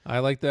ring. I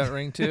like that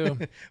ring too.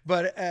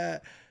 But I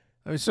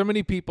mean, so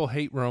many people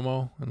hate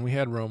Romo, and we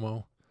had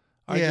Romo.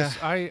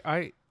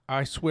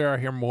 I swear I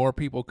hear more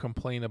people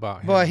complain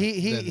about him. Boy, than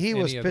he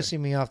was any other. pissing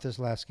me off this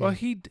last game.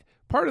 Well,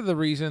 part of the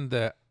reason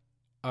that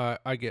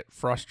I get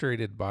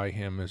frustrated by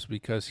him is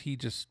because he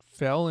just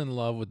fell in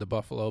love with the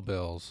Buffalo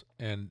Bills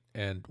and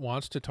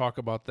wants to talk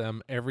about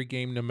them every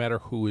game, no matter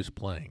who is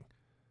playing.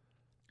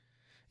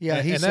 yeah,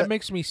 and that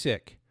makes me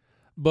sick.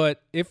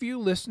 But if you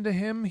listen to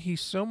him,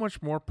 he's so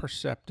much more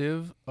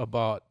perceptive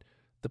about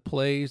the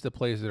plays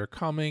that are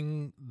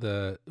coming,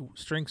 the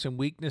strengths and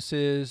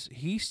weaknesses.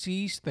 He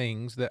sees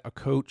things that a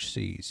coach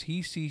sees.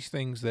 He sees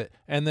things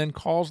and then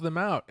calls them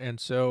out. And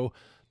so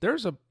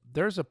there's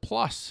a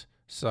plus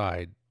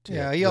side to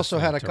Yeah, he also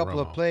had a listening to couple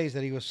of Romo. plays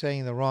that he was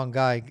saying the wrong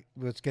guy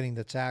was getting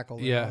the tackle.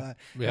 and Yeah, all that.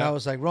 And yeah. I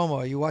was like, Romo,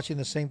 are you watching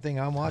the same thing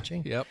I'm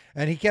watching? Yep.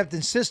 And he kept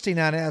insisting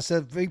on it. I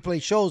said,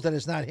 replay shows that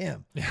it's not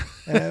him.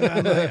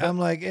 And I'm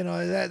like, you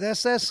know,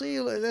 that's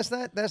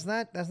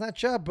not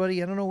Chubb,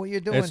 buddy. I don't know what you're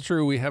doing. It's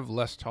true. We have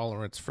less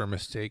tolerance for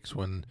mistakes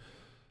when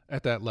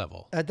at that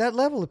level. At that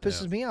level, it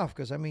pisses me off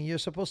because, I mean, you're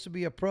supposed to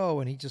be a pro,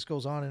 and he just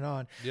goes on and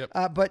on. Yep.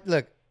 But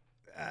look,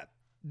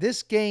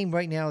 this game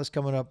right now is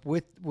coming up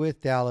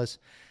with Dallas.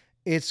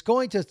 It's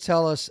going to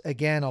tell us,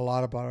 again, a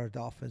lot about our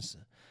Dolphins.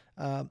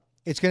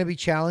 It's going to be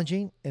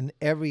challenging in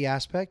every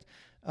aspect,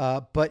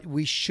 but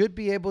we should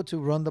be able to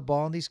run the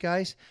ball on these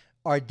guys.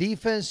 Our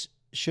defense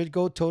should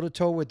go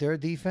toe-to-toe with their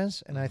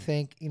defense, and I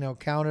think, you know,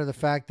 counter the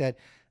fact that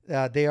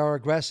they are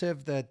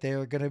aggressive, that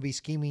they're going to be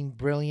scheming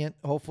brilliant.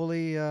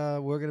 Hopefully,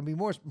 we're going to be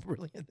more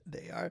brilliant than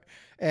they are,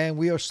 and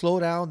we are slow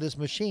down this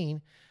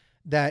machine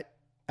that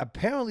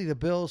apparently the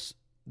Bills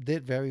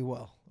did very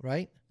well,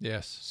 right?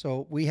 Yes.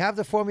 So we have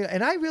the formula,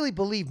 and I really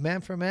believe,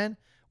 man for man,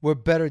 we're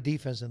better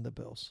defense than the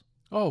Bills.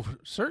 Oh,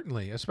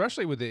 certainly,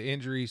 especially with the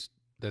injuries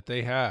that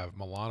they have.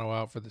 Milano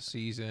out for the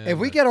season. If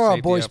we the get our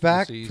safety boys out for the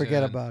back, season.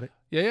 forget about it.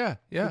 Yeah.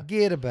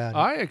 Forget about it.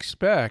 I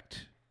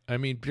expect, I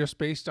mean, just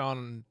based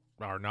on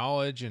our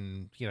knowledge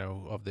and, you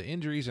know, of the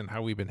injuries and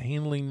how we've been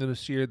handling them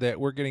this year, that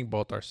we're getting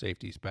both our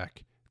safeties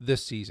back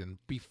this season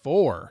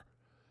before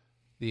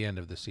the end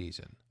of the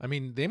season. I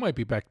mean, they might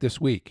be back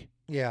this week.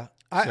 Yeah.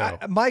 So-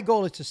 My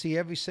goal is to see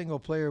every single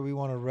player we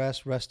want to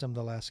rest them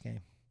the last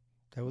game.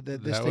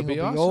 This thing will be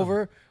awesome.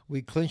 over.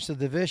 We clinch the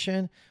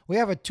division. We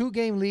have a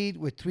 2-game lead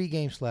with 3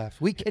 games left.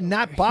 We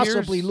cannot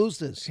possibly lose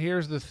this.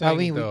 Here's the thing,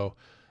 mean, though.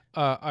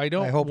 I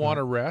don't hope want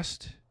to not.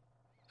 rest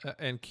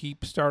and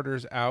keep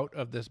starters out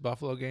of this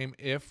Buffalo game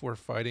if we're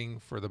fighting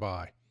for the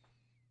bye.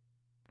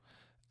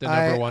 The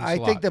number one slot.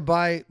 I think the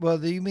bye. Well,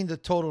 do you mean the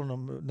total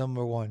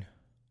number one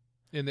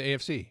in the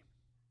AFC?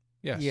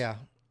 Yes. Yeah,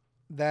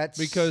 that's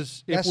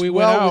because if that's we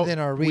well win out, within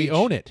our reach. we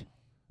own it.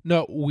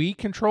 No, we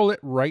control it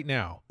right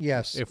now.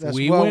 Yes, if that's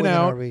we well win within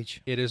our out,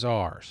 reach. it is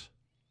ours.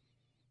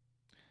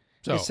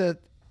 So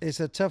it's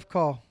a tough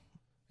call.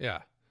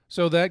 yeah.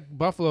 So that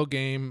Buffalo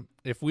game,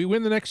 if we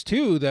win the next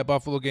two, that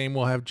Buffalo game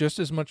will have just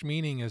as much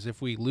meaning as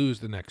if we lose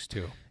the next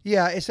two.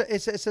 Yeah, it's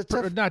a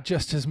tough. Not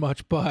just as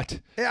much,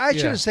 but I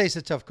shouldn't say it's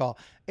a tough call.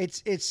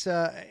 It's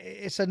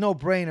a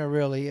no-brainer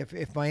really.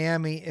 If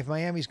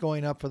Miami's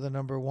going up for the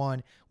number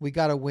one, we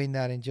got to win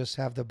that and just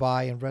have the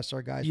bye and rest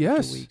our guys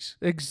for 2 weeks.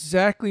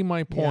 Exactly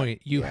my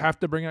point. Yeah, you have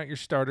to bring out your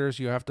starters.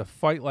 You have to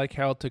fight like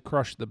hell to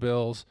crush the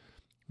Bills,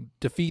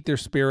 defeat their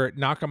spirit,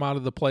 knock them out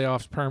of the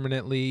playoffs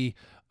permanently,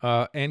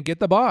 and get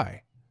the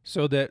bye.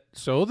 So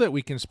that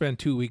we can spend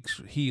 2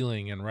 weeks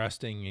healing and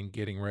resting and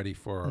getting ready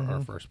for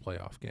our first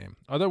playoff game.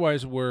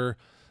 Otherwise, we're,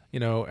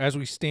 as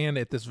we stand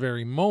at this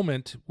very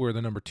moment, we're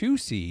the number 2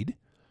 seed,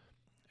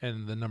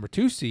 and the number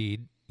 2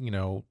 seed,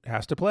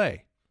 has to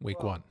play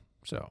week 1.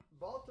 So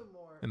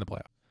Baltimore in the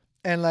playoff.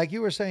 And like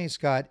you were saying,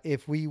 Scott,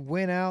 if we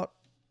win out,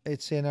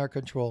 it's in our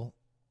control.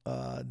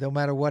 No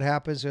matter what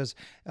happens, because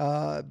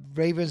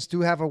Ravens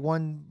do have a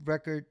 1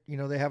 record.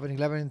 They have an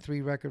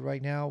 11-3 record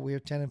right now. We are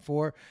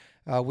 10-4.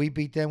 We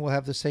beat them. We'll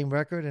have the same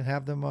record and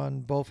have them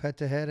on both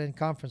head-to-head and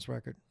conference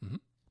record. Mm-hmm.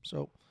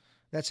 So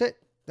that's it.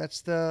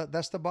 That's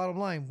the bottom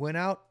line. Win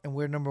out, and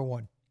we're number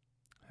 1.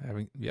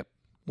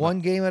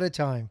 One game at a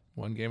time.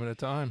 One game at a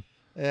time.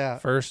 Yeah.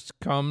 First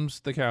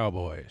comes the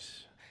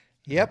Cowboys.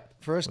 Yep.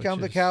 First come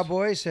the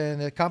Cowboys,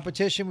 and a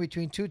competition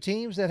between two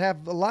teams that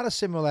have a lot of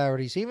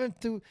similarities. Even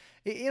to,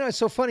 it's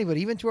so funny, but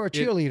even to our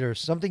cheerleaders,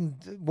 something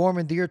warm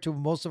and dear to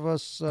most of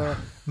us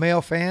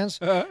male fans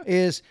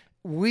is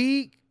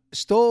we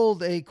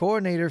stole a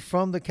coordinator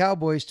from the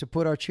Cowboys to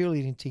put our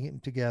cheerleading team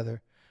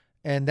together,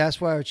 and that's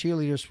why our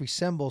cheerleaders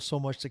resemble so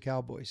much the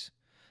Cowboys.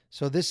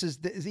 So this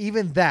is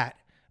even that.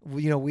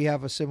 We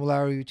have a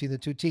similarity between the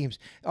two teams.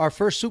 Our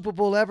first Super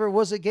Bowl ever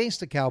was against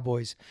the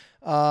Cowboys.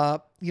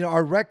 Our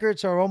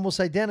records are almost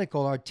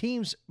identical. Our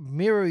teams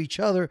mirror each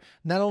other,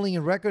 not only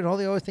in record and all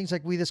the other things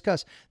like we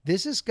discussed.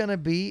 This is going to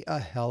be a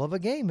hell of a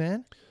game,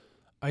 man.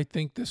 I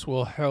think this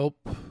will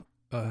help,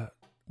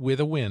 with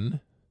a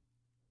win,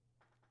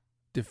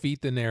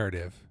 defeat the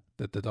narrative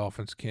that the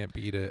Dolphins can't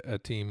beat a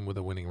team with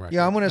a winning record.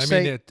 Yeah, I'm going to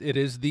say it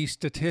is the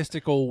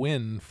statistical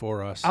win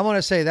for us. I'm going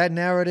to say that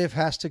narrative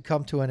has to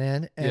come to an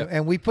end,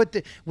 and we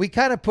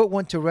kind of put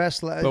one to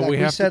rest, like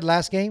we said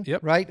last game,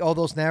 right? All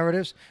those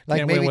narratives, like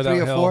can't maybe 3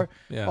 or 4,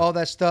 yeah. all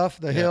that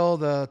stuff, the Hill,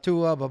 the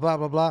Tua, blah blah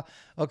blah blah.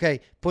 Okay,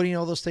 putting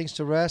all those things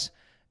to rest.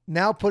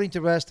 Now putting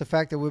to rest the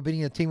fact that we're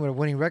beating a team with a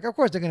winning record. Of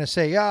course, they're going to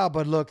say,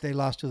 but look, they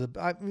lost to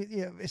the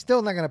it's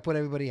still not going to put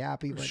everybody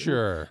happy. But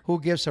sure. Who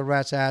gives a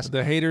rat's ass?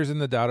 The haters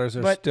and the doubters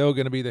are still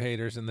going to be the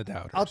haters and the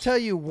doubters. I'll tell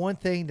you one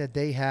thing that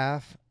they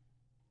have,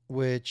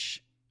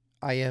 which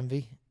I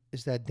envy,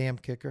 is that damn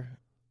kicker,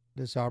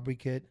 this Aubrey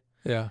kid.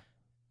 Yeah.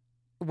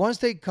 Once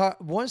they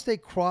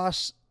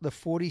cross the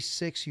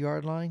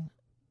 46-yard line,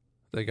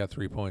 they got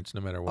 3 points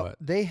no matter what.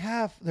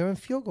 They're in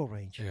field goal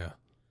range. Yeah.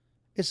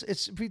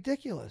 It's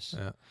ridiculous.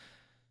 Yeah.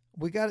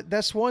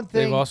 That's one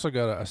thing. They've also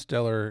got a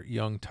stellar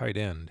young tight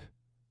end,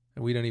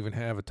 and we don't even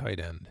have a tight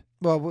end.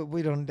 Well,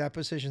 we don't. That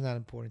position's not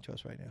important to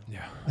us right now.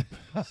 Yeah.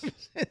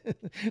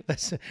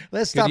 let's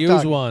stop. Could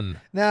use one.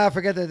 Nah,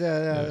 forget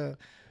that.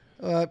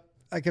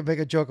 I could make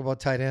a joke about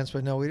tight ends,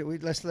 but no,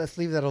 let's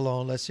leave that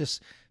alone. Let's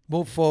just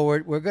move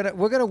forward. We're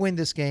gonna win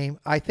this game.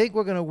 I think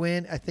we're gonna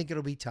win. I think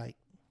it'll be tight.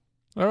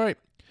 All right.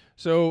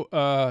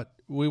 So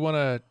we want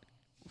to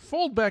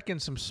fold back in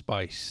some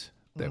spice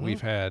that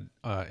we've had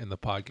in the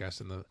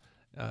podcast, and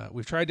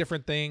we've tried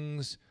different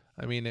things.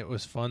 I mean, it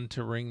was fun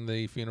to ring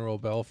the funeral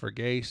bell for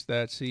Gase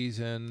that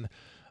season.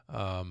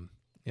 When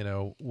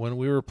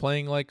we were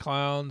playing like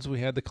clowns,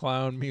 we had the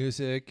clown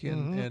music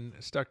and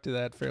stuck to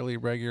that fairly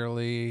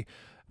regularly.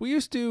 We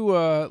used to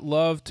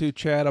love to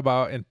chat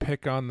about and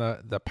pick on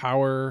the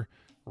power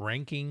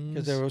rankings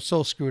because they were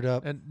so screwed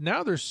up. And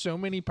now there's so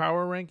many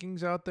power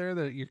rankings out there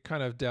that you're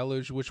kind of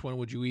deluged. Which one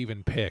would you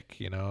even pick?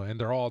 And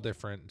they're all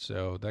different.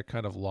 So that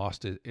kind of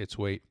lost its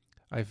weight.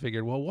 I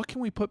figured, well, what can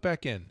we put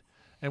back in?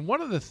 And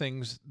one of the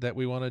things that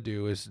we want to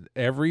do is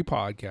every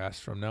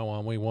podcast from now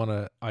on, we want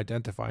to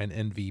identify an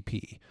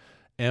MVP.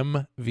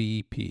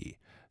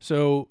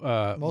 So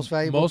most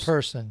valuable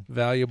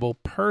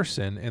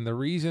person. And the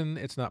reason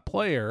it's not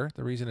player,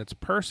 the reason it's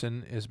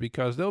person is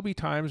because there'll be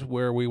times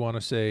where we want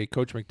to say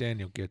Coach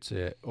McDaniel gets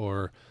it,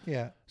 or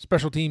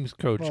special teams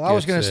coach gets it. I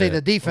was going to say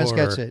the defense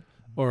gets it.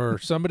 Or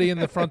somebody in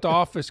the front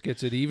office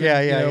gets it.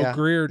 Even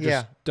Greer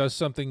just does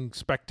something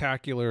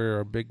spectacular or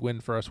a big win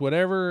for us.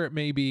 Whatever it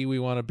may be, we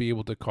want to be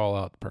able to call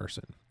out the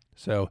person.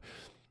 So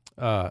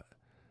and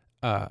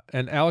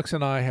Alex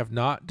and I have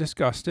not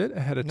discussed it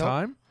ahead of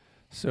time.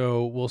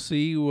 So we'll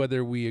see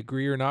whether we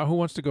agree or not. Who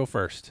wants to go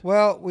first?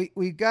 Well,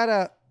 we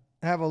gotta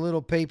have a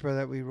little paper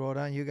that we wrote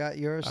on. You got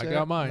yours? I there?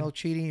 got mine. No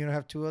cheating. You don't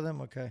have two of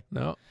them? Okay.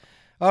 No.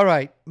 All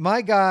right.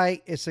 My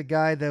guy is a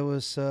guy that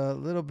was a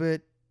little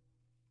bit,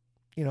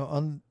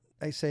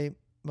 I say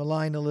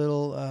maligned a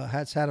little,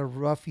 has had a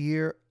rough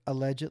year,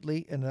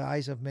 allegedly, in the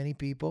eyes of many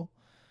people.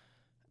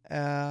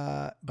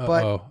 But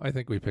I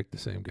think we picked the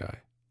same guy.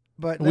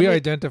 But We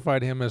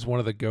identified him as one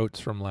of the goats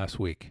from last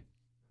week.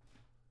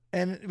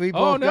 And we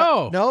Oh, both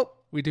no. Nope.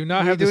 We do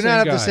not We have the do same not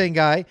have guy. the same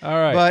guy. All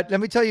right. But let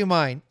me tell you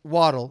mine.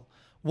 Waddle.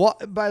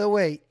 By the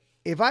way,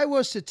 if I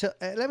was to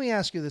let me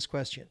ask you this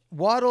question.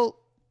 Waddle,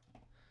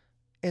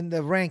 in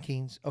the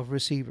rankings of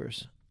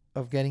receivers,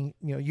 of getting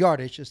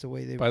yardage is the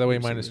way they. By the way,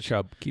 receivers. mine is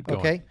Chubb. Keep going.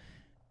 Okay.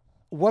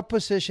 What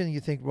position do you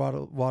think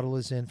Waddle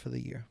is in for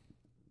the year?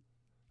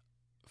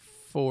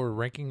 For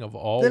ranking of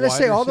all Then let's wide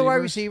say all the wide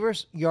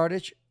receivers? receivers,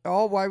 yardage,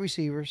 all wide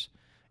receivers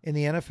in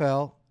the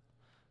NFL.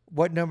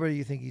 What number do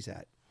you think he's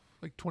at?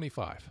 Like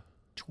 25.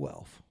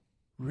 12.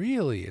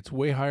 Really? It's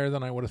way higher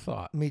than I would have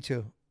thought. Me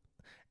too.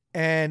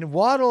 And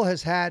Waddle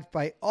has had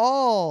by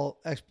all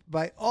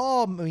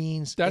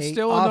means That's a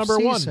still a number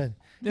one. off-season.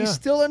 Yeah. He's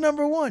still a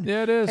number one.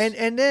 Yeah, it is.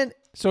 And then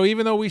So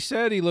even though we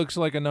said he looks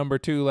like a number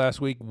 2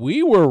 last week,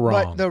 we were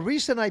wrong. But the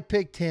reason I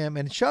picked him,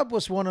 and Chubb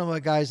was one of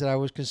my guys that I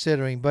was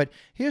considering, but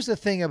here's the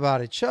thing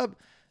about it. Chubb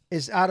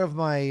is out of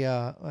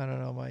my,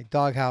 my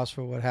doghouse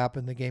for what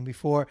happened the game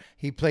before.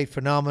 He played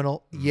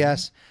phenomenal,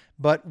 yes.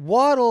 But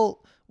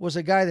Waddle was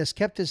a guy that's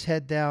kept his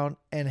head down,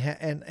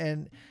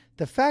 and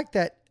the fact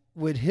that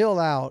with Hill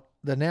out,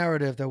 the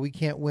narrative that we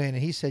can't win,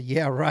 and he said,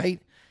 yeah,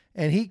 right.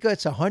 And he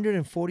gets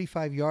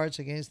 145 yards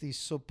against these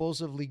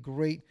supposedly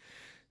great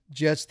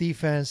Jets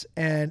defense,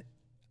 and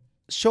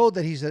showed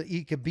that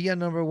he could be a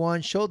number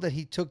one, showed that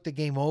he took the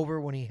game over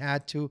when he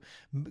had to.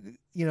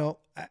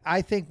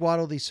 I think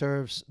Waddle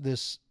deserves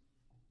this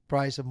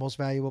prize of most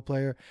valuable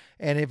player.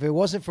 And if it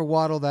wasn't for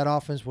Waddle, that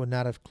offense would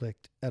not have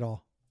clicked at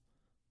all.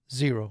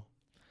 0.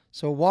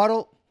 So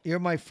Waddle, you're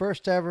my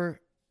first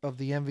ever of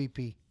the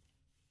MVP.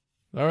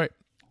 All right.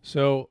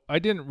 So I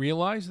didn't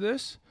realize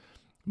this,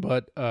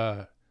 but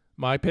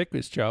my pick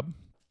is Chubb.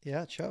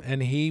 Yeah, Chubb.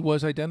 And he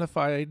was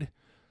identified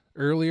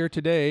earlier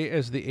today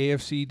as the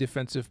AFC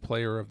Defensive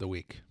Player of the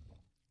Week.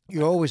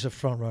 You're always a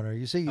front runner.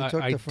 You see, you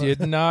took I the front.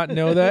 did not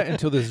know that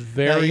until this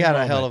very he had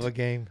moment. a hell of a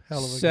game.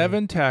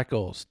 7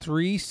 tackles,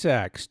 3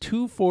 sacks,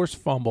 2 forced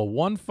fumble,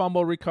 1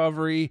 fumble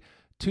recovery,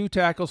 2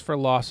 tackles for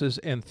losses,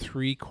 and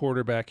 3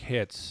 quarterback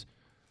hits.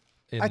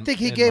 I think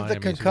he gave the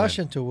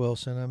concussion to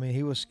Wilson. I mean,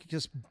 he was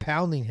just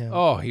pounding him.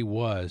 Oh, he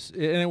was,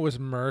 and it was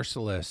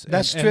merciless.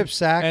 That strip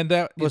sack and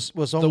that was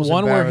almost the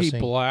one where he embarrassing.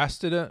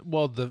 blasted it.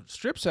 Well, the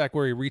strip sack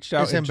where he reached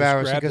out It's and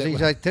embarrassing just because grabbed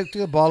he's it. like, took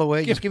the ball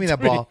away. Just give me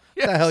that ball.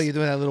 Yes. What the hell are you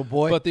doing, that little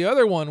boy? But the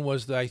other one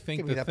was, I think,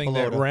 Give me the that thing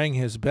that pelota. rang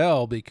his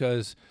bell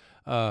because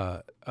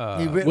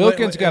Wilkins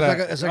Wilkins got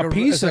a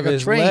piece of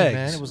his train, legs,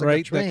 man. It was like a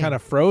right, that train. kind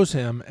of froze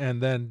him,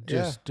 and then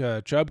just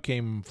Chubb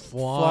came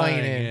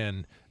flying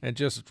in and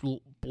just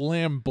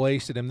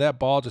blasted him. That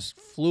ball just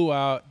flew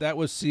out. That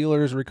was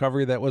Sealer's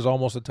recovery. That was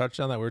almost a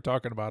touchdown that we were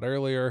talking about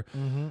earlier.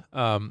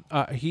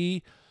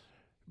 He,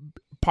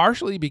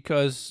 partially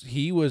because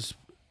he was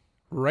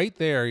right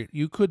there,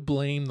 you could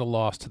blame the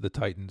loss to the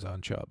Titans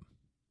on Chubb.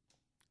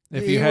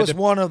 If he you had was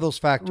one of those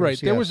factors. right,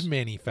 there yes. was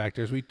many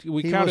factors. We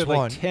He counted was like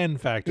one. 10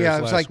 factors. Yeah,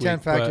 it was last like 10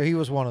 week, factor. but He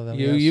was one of them.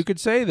 You could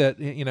say that,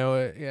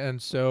 and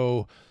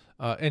so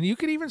and you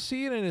could even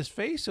see it in his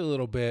face a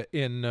little bit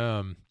in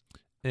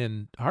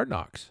Hard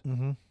Knocks.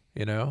 Mm-hmm.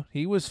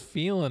 He was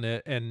feeling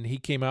it, and he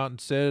came out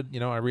and said,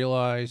 I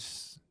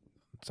realize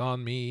it's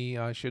on me.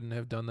 I shouldn't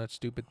have done that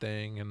stupid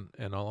thing,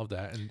 and all of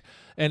that.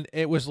 And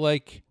it was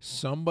like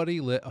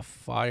somebody lit a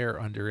fire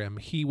under him.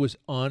 He was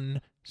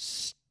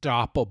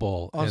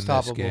unstoppable in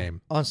this game.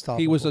 Unstoppable.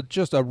 He was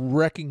just a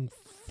wrecking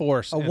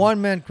force. A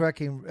one-man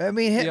wrecking. I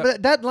mean, Yep.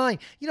 but that line,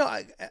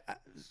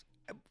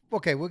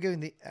 okay, we're giving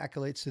the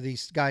accolades to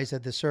these guys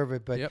that deserve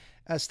it, but Yep.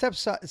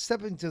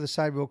 stepping to the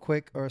side real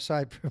quick, or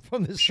aside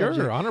from this Sure,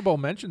 subject. honorable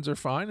mentions are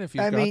fine if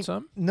you've got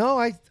some. No,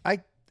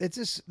 it's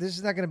just, this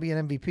is not going to be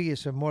an MVP.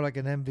 It's more like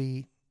an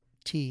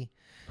MVT.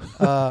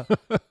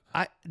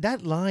 That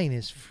line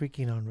is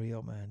freaking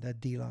unreal, man. That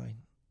D line.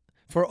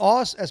 For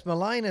us, as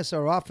malign as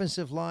our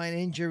offensive line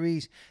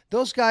injuries,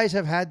 those guys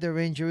have had their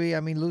injury. I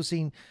mean,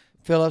 losing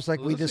Phillips, like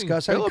we Losing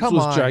discussed. Phillips come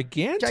was on,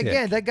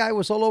 gigantic. That guy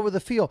was all over the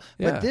field.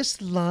 Yeah. But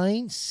this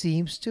line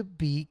seems to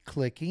be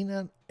clicking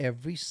on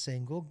every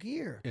single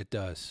gear. It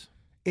does.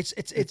 It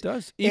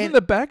does. Even and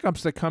the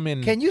backups that come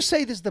in Can you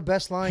say this is the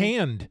best line?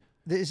 hand.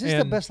 Is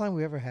this the best line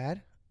we ever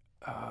had?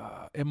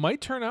 It might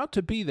turn out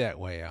to be that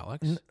way,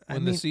 Alex.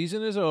 When the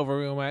season is over,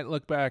 we might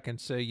look back and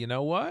say, you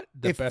know what?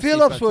 If best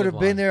Phillips would defensive have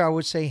been line. there, I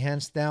would say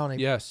hands down.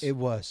 Yes, it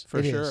was. for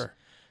It is. sure.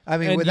 I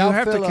mean, and without you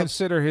have Phillips, to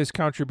consider his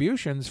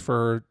contributions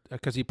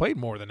because he played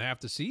more than half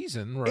the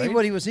season, right?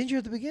 But he was injured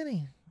at the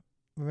beginning.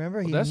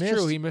 Remember, That's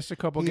true. He missed a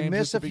couple games. He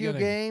missed at a the few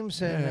beginning.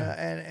 games,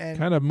 and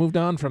kind of moved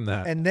on from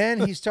that. And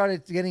then he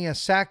started getting a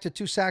sack to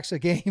 2 sacks a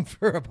game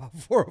for about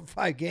 4 or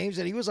 5 games,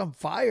 and he was on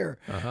fire.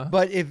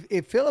 But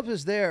if Phillips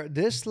is there,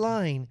 this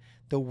line,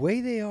 the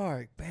way they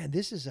are, man,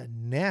 this is a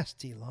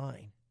nasty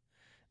line.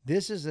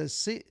 This is a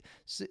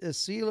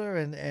Sealer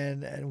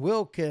and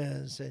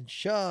Wilkins and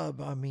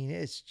Chubb. I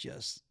mean,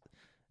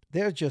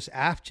 they're just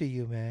after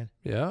you, man.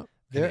 Yeah.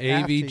 They're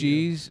and after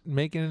AVG's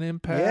making an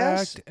impact.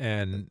 Yes.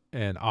 And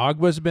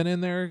Ogba's been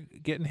in there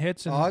getting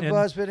hits and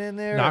Ogba's been in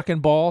there. knocking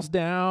balls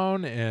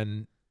down.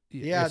 And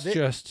Yeah, it's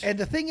just... And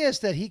the thing is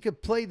that he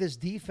could play this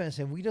defense,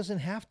 and we doesn't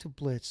have to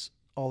blitz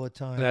all the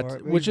time.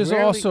 which is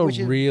also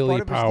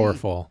really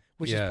powerful.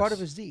 Which is part of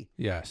his D.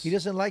 Yes. He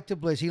doesn't like to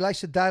blitz. He likes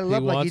to dial it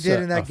up like he wants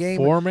did in that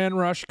game. A four-man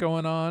rush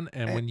going on,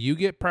 and when you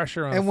get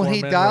pressure on and a when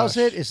he four-man dials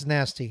rush, it, it's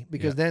nasty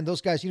because then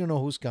those guys, you don't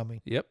know who's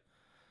coming. Yep.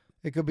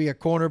 It could be a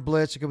corner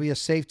blitz. It could be a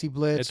safety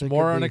blitz. It's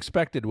more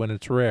unexpected when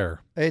it's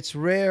rare. It's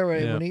rare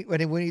Yeah.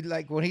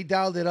 when he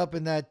dialed it up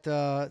in that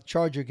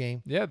Charger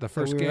game. Yeah, the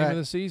first game of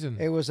the season.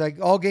 It was like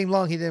all game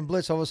long he didn't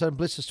blitz. All of a sudden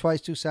blitzes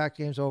twice, 2 sack,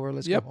 game's over.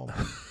 Let's go home.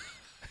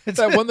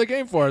 That won the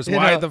game for us.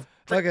 Why the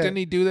frick didn't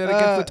he do that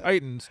against the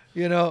Titans?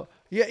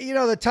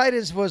 The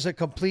Titans was a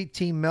complete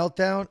team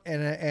meltdown,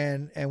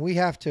 and we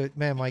have to,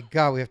 man, my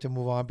God, we have to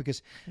move on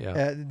because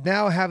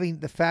now having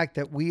the fact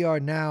that we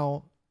are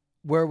now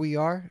where we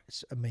are,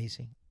 it's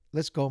amazing.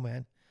 Let's go,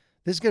 man.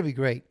 This is gonna be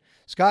great,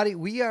 Scotty.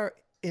 We are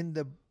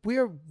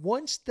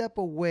one step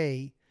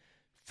away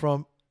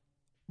from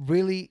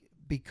really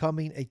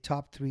becoming a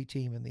top 3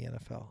 team in the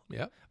NFL.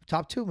 Yeah,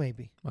 top 2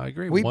 maybe. I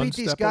agree. We One beat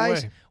these step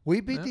guys. away.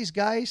 We beat these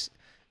guys.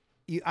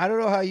 I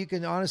don't know how you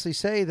can honestly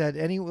say that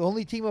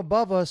only team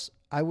above us,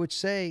 I would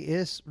say,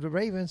 is the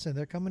Ravens, and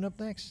they're coming up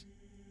next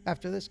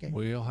after this game.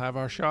 We'll have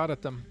our shot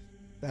at them.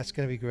 That's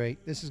going to be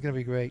great. This is going to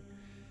be great.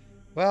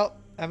 Well,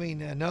 I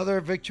mean, another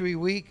victory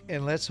week,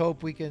 and let's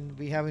hope we can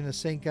be having the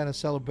same kind of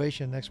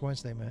celebration next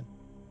Wednesday, man.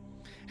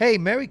 Hey,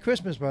 Merry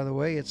Christmas, by the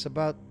way. It's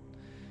about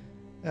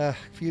a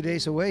few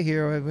days away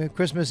here. I mean,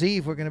 Christmas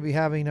Eve, we're going to be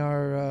having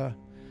our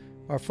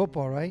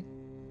football, right?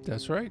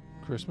 That's right.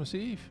 Christmas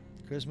Eve.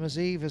 Christmas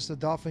Eve is the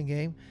Dolphin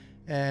game.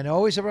 And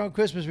always around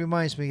Christmas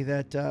reminds me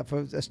that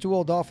as 2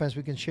 old Dolphins,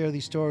 we can share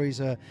these stories.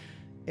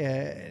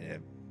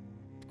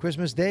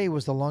 Christmas Day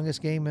was the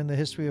longest game in the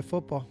history of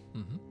football.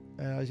 Mm-hmm.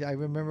 I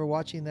remember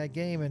watching that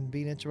game and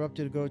being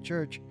interrupted to go to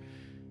church,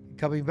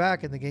 coming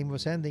back, and the game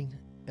was ending.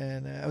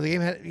 And the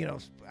game had,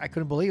 I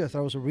couldn't believe it. I thought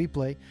it was a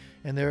replay.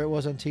 And there it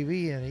was on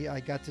TV. And I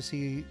got to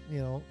see,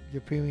 your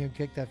premium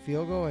kick that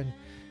field goal and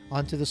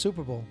on to the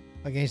Super Bowl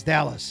against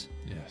Dallas.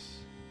 Yes.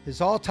 It's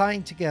all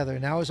tying together.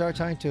 Now is our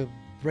time to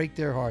break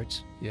their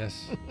hearts.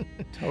 Yes.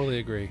 Totally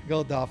agree.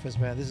 Go Dolphins,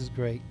 man. This is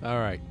great. All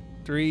right.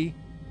 3,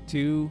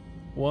 2,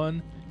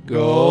 1.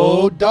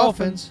 Go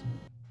Dolphins.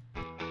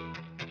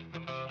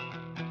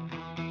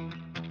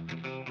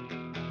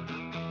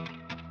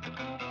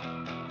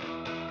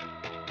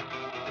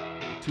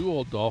 Two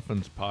Old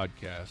Dolphins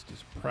podcast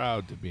is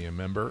proud to be a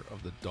member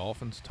of the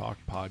Dolphins Talk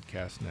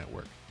Podcast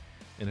Network.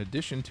 In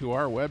addition to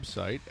our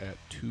website at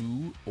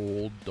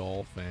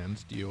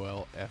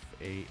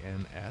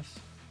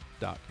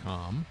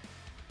twooldolphans.com,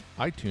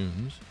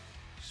 iTunes,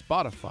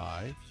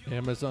 Spotify,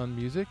 Amazon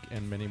Music,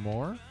 and many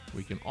more,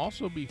 we can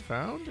also be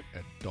found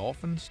at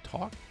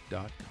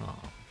dolphinstalk.com.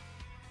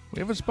 We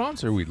have a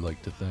sponsor we'd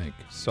like to thank,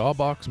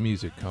 Sawbox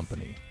Music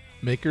Company,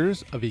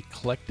 makers of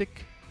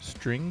eclectic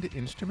stringed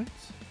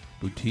instruments,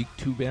 boutique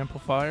tube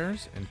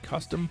amplifiers, and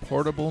custom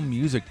portable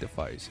music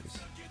devices.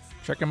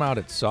 Check them out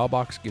at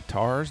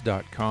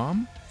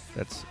sawboxguitars.com.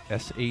 That's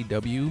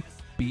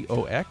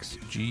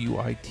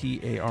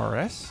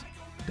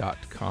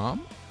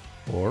SAWBOXGUITARS.com.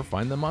 Or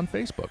find them on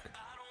Facebook.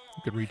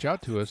 You could reach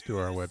out to us through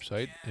our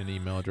website, an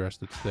email address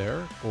that's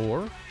there,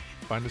 or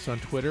find us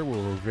on Twitter where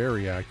we're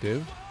very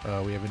active.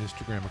 We have an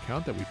Instagram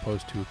account that we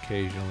post to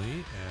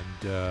occasionally,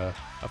 and a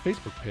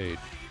Facebook page.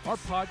 Our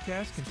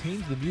podcast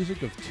contains the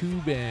music of 2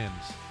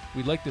 bands.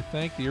 We'd like to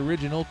thank the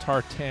original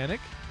Tartanic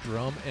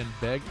drum and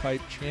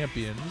bagpipe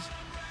champions.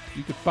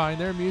 You can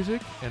find their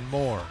music and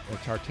more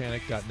at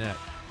tartanic.net.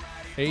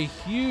 A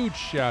huge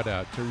shout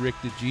out to Rick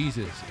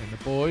DeJesus and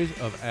the boys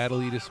of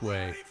Adelitas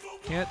Way.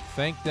 Can't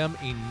thank them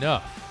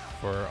enough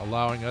for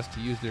allowing us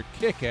to use their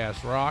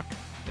kick-ass rock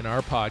in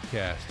our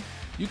podcast.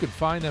 You can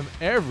find them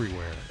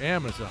everywhere: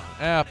 Amazon,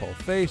 Apple,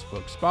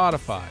 Facebook,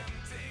 Spotify.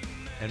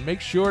 And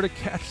make sure to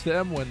catch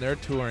them when they're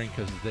touring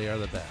because they are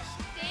the best.